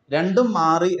Sയും ആണ്. രണ്ടും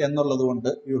മാറി എന്നുള്ളത് കൊണ്ട്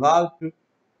you have to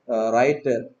write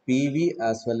PV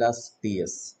as well as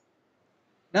TS.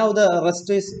 Now the rest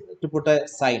is to put a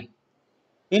sign.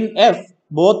 In F,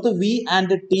 both V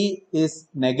and T is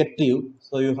negative,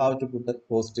 so you have to put a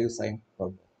positive sign for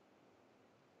that.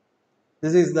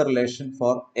 This is the relation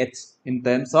for H in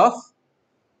terms of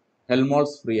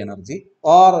Helmholtz free energy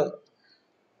or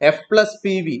F plus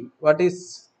PV. What is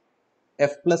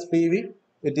F plus PV?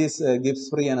 It is gives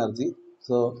free energy.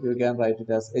 So you can write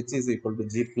it as H is equal to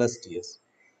G plus TS.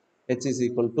 H is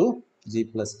equal to G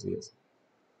plus TS.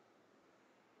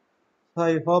 So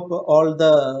I hope all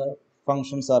the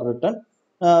functions are written.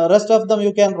 Rest of them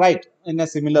you can write in a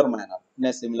similar manner.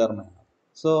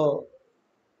 So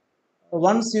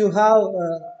once you have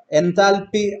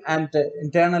enthalpy and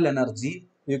internal energy,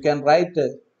 you can write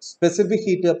specific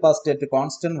heat capacity at a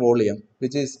constant volume,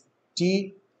 which is T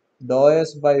dou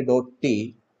S by dou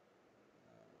T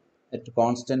at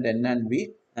constant N and V,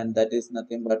 and that is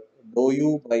nothing but dou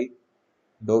U by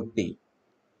dou T.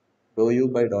 Dou U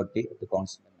by dou T at the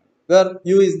constant, where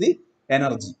U is the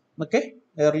energy. Okay,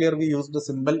 earlier we used the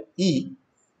symbol E.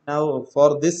 Now for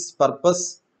this purpose,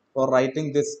 for writing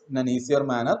this in an easier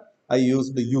manner, I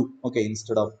used the U, okay,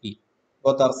 instead of E.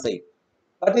 Both are same.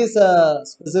 What is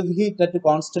specific heat at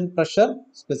constant pressure?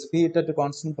 Specific heat at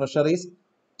constant pressure is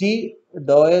T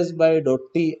dou S by dou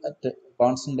T at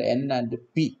constant N and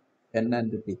P.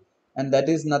 And that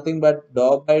is nothing but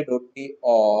dou by dou T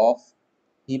of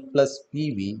E plus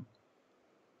PV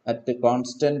at the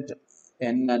constant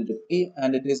N and P,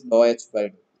 and it is dou H by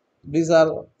dou T. These are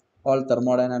all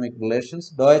thermodynamic relations.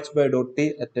 Dou H by dou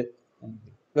T at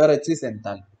where H is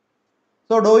enthalpy.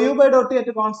 So dou U by dou T at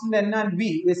a constant N and V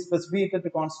is specific heat at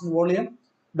a constant volume.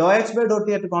 Dou H by dou T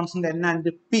at a constant N and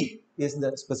P is the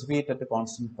specific heat at a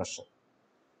constant pressure.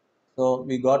 So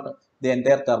we got the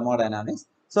entire thermodynamics.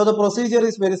 So the procedure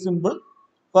is very simple.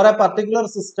 For a particular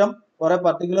system,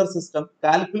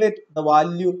 calculate the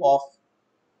value of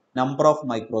number of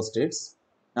microstates,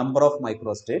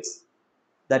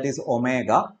 that is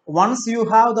omega. Once you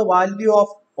have the value of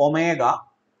omega,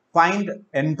 find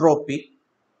entropy.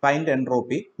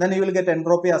 Then you will get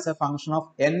entropy as a function of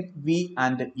N, V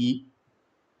and E.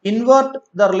 Invert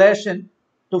the relation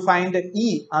to find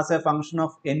E as a function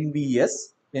of NVS,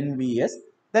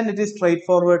 then it is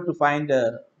straightforward to find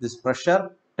this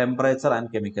pressure, temperature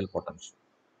and chemical potential.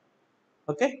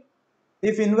 Okay.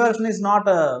 If inversion is not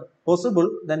possible,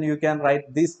 then you can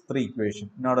write these three equations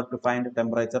in order to find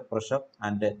temperature, pressure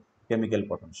and chemical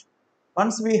potential.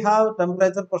 Once we have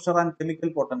temperature, pressure and chemical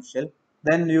potential,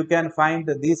 then you can find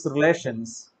these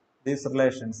relations.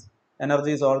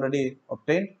 Energy is already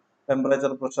obtained,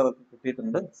 temperature, pressure,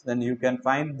 then you can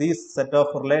find these set of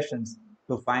relations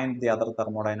to find the other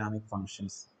thermodynamic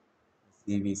functions,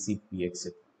 CV, CP,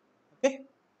 etc. Okay,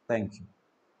 thank you.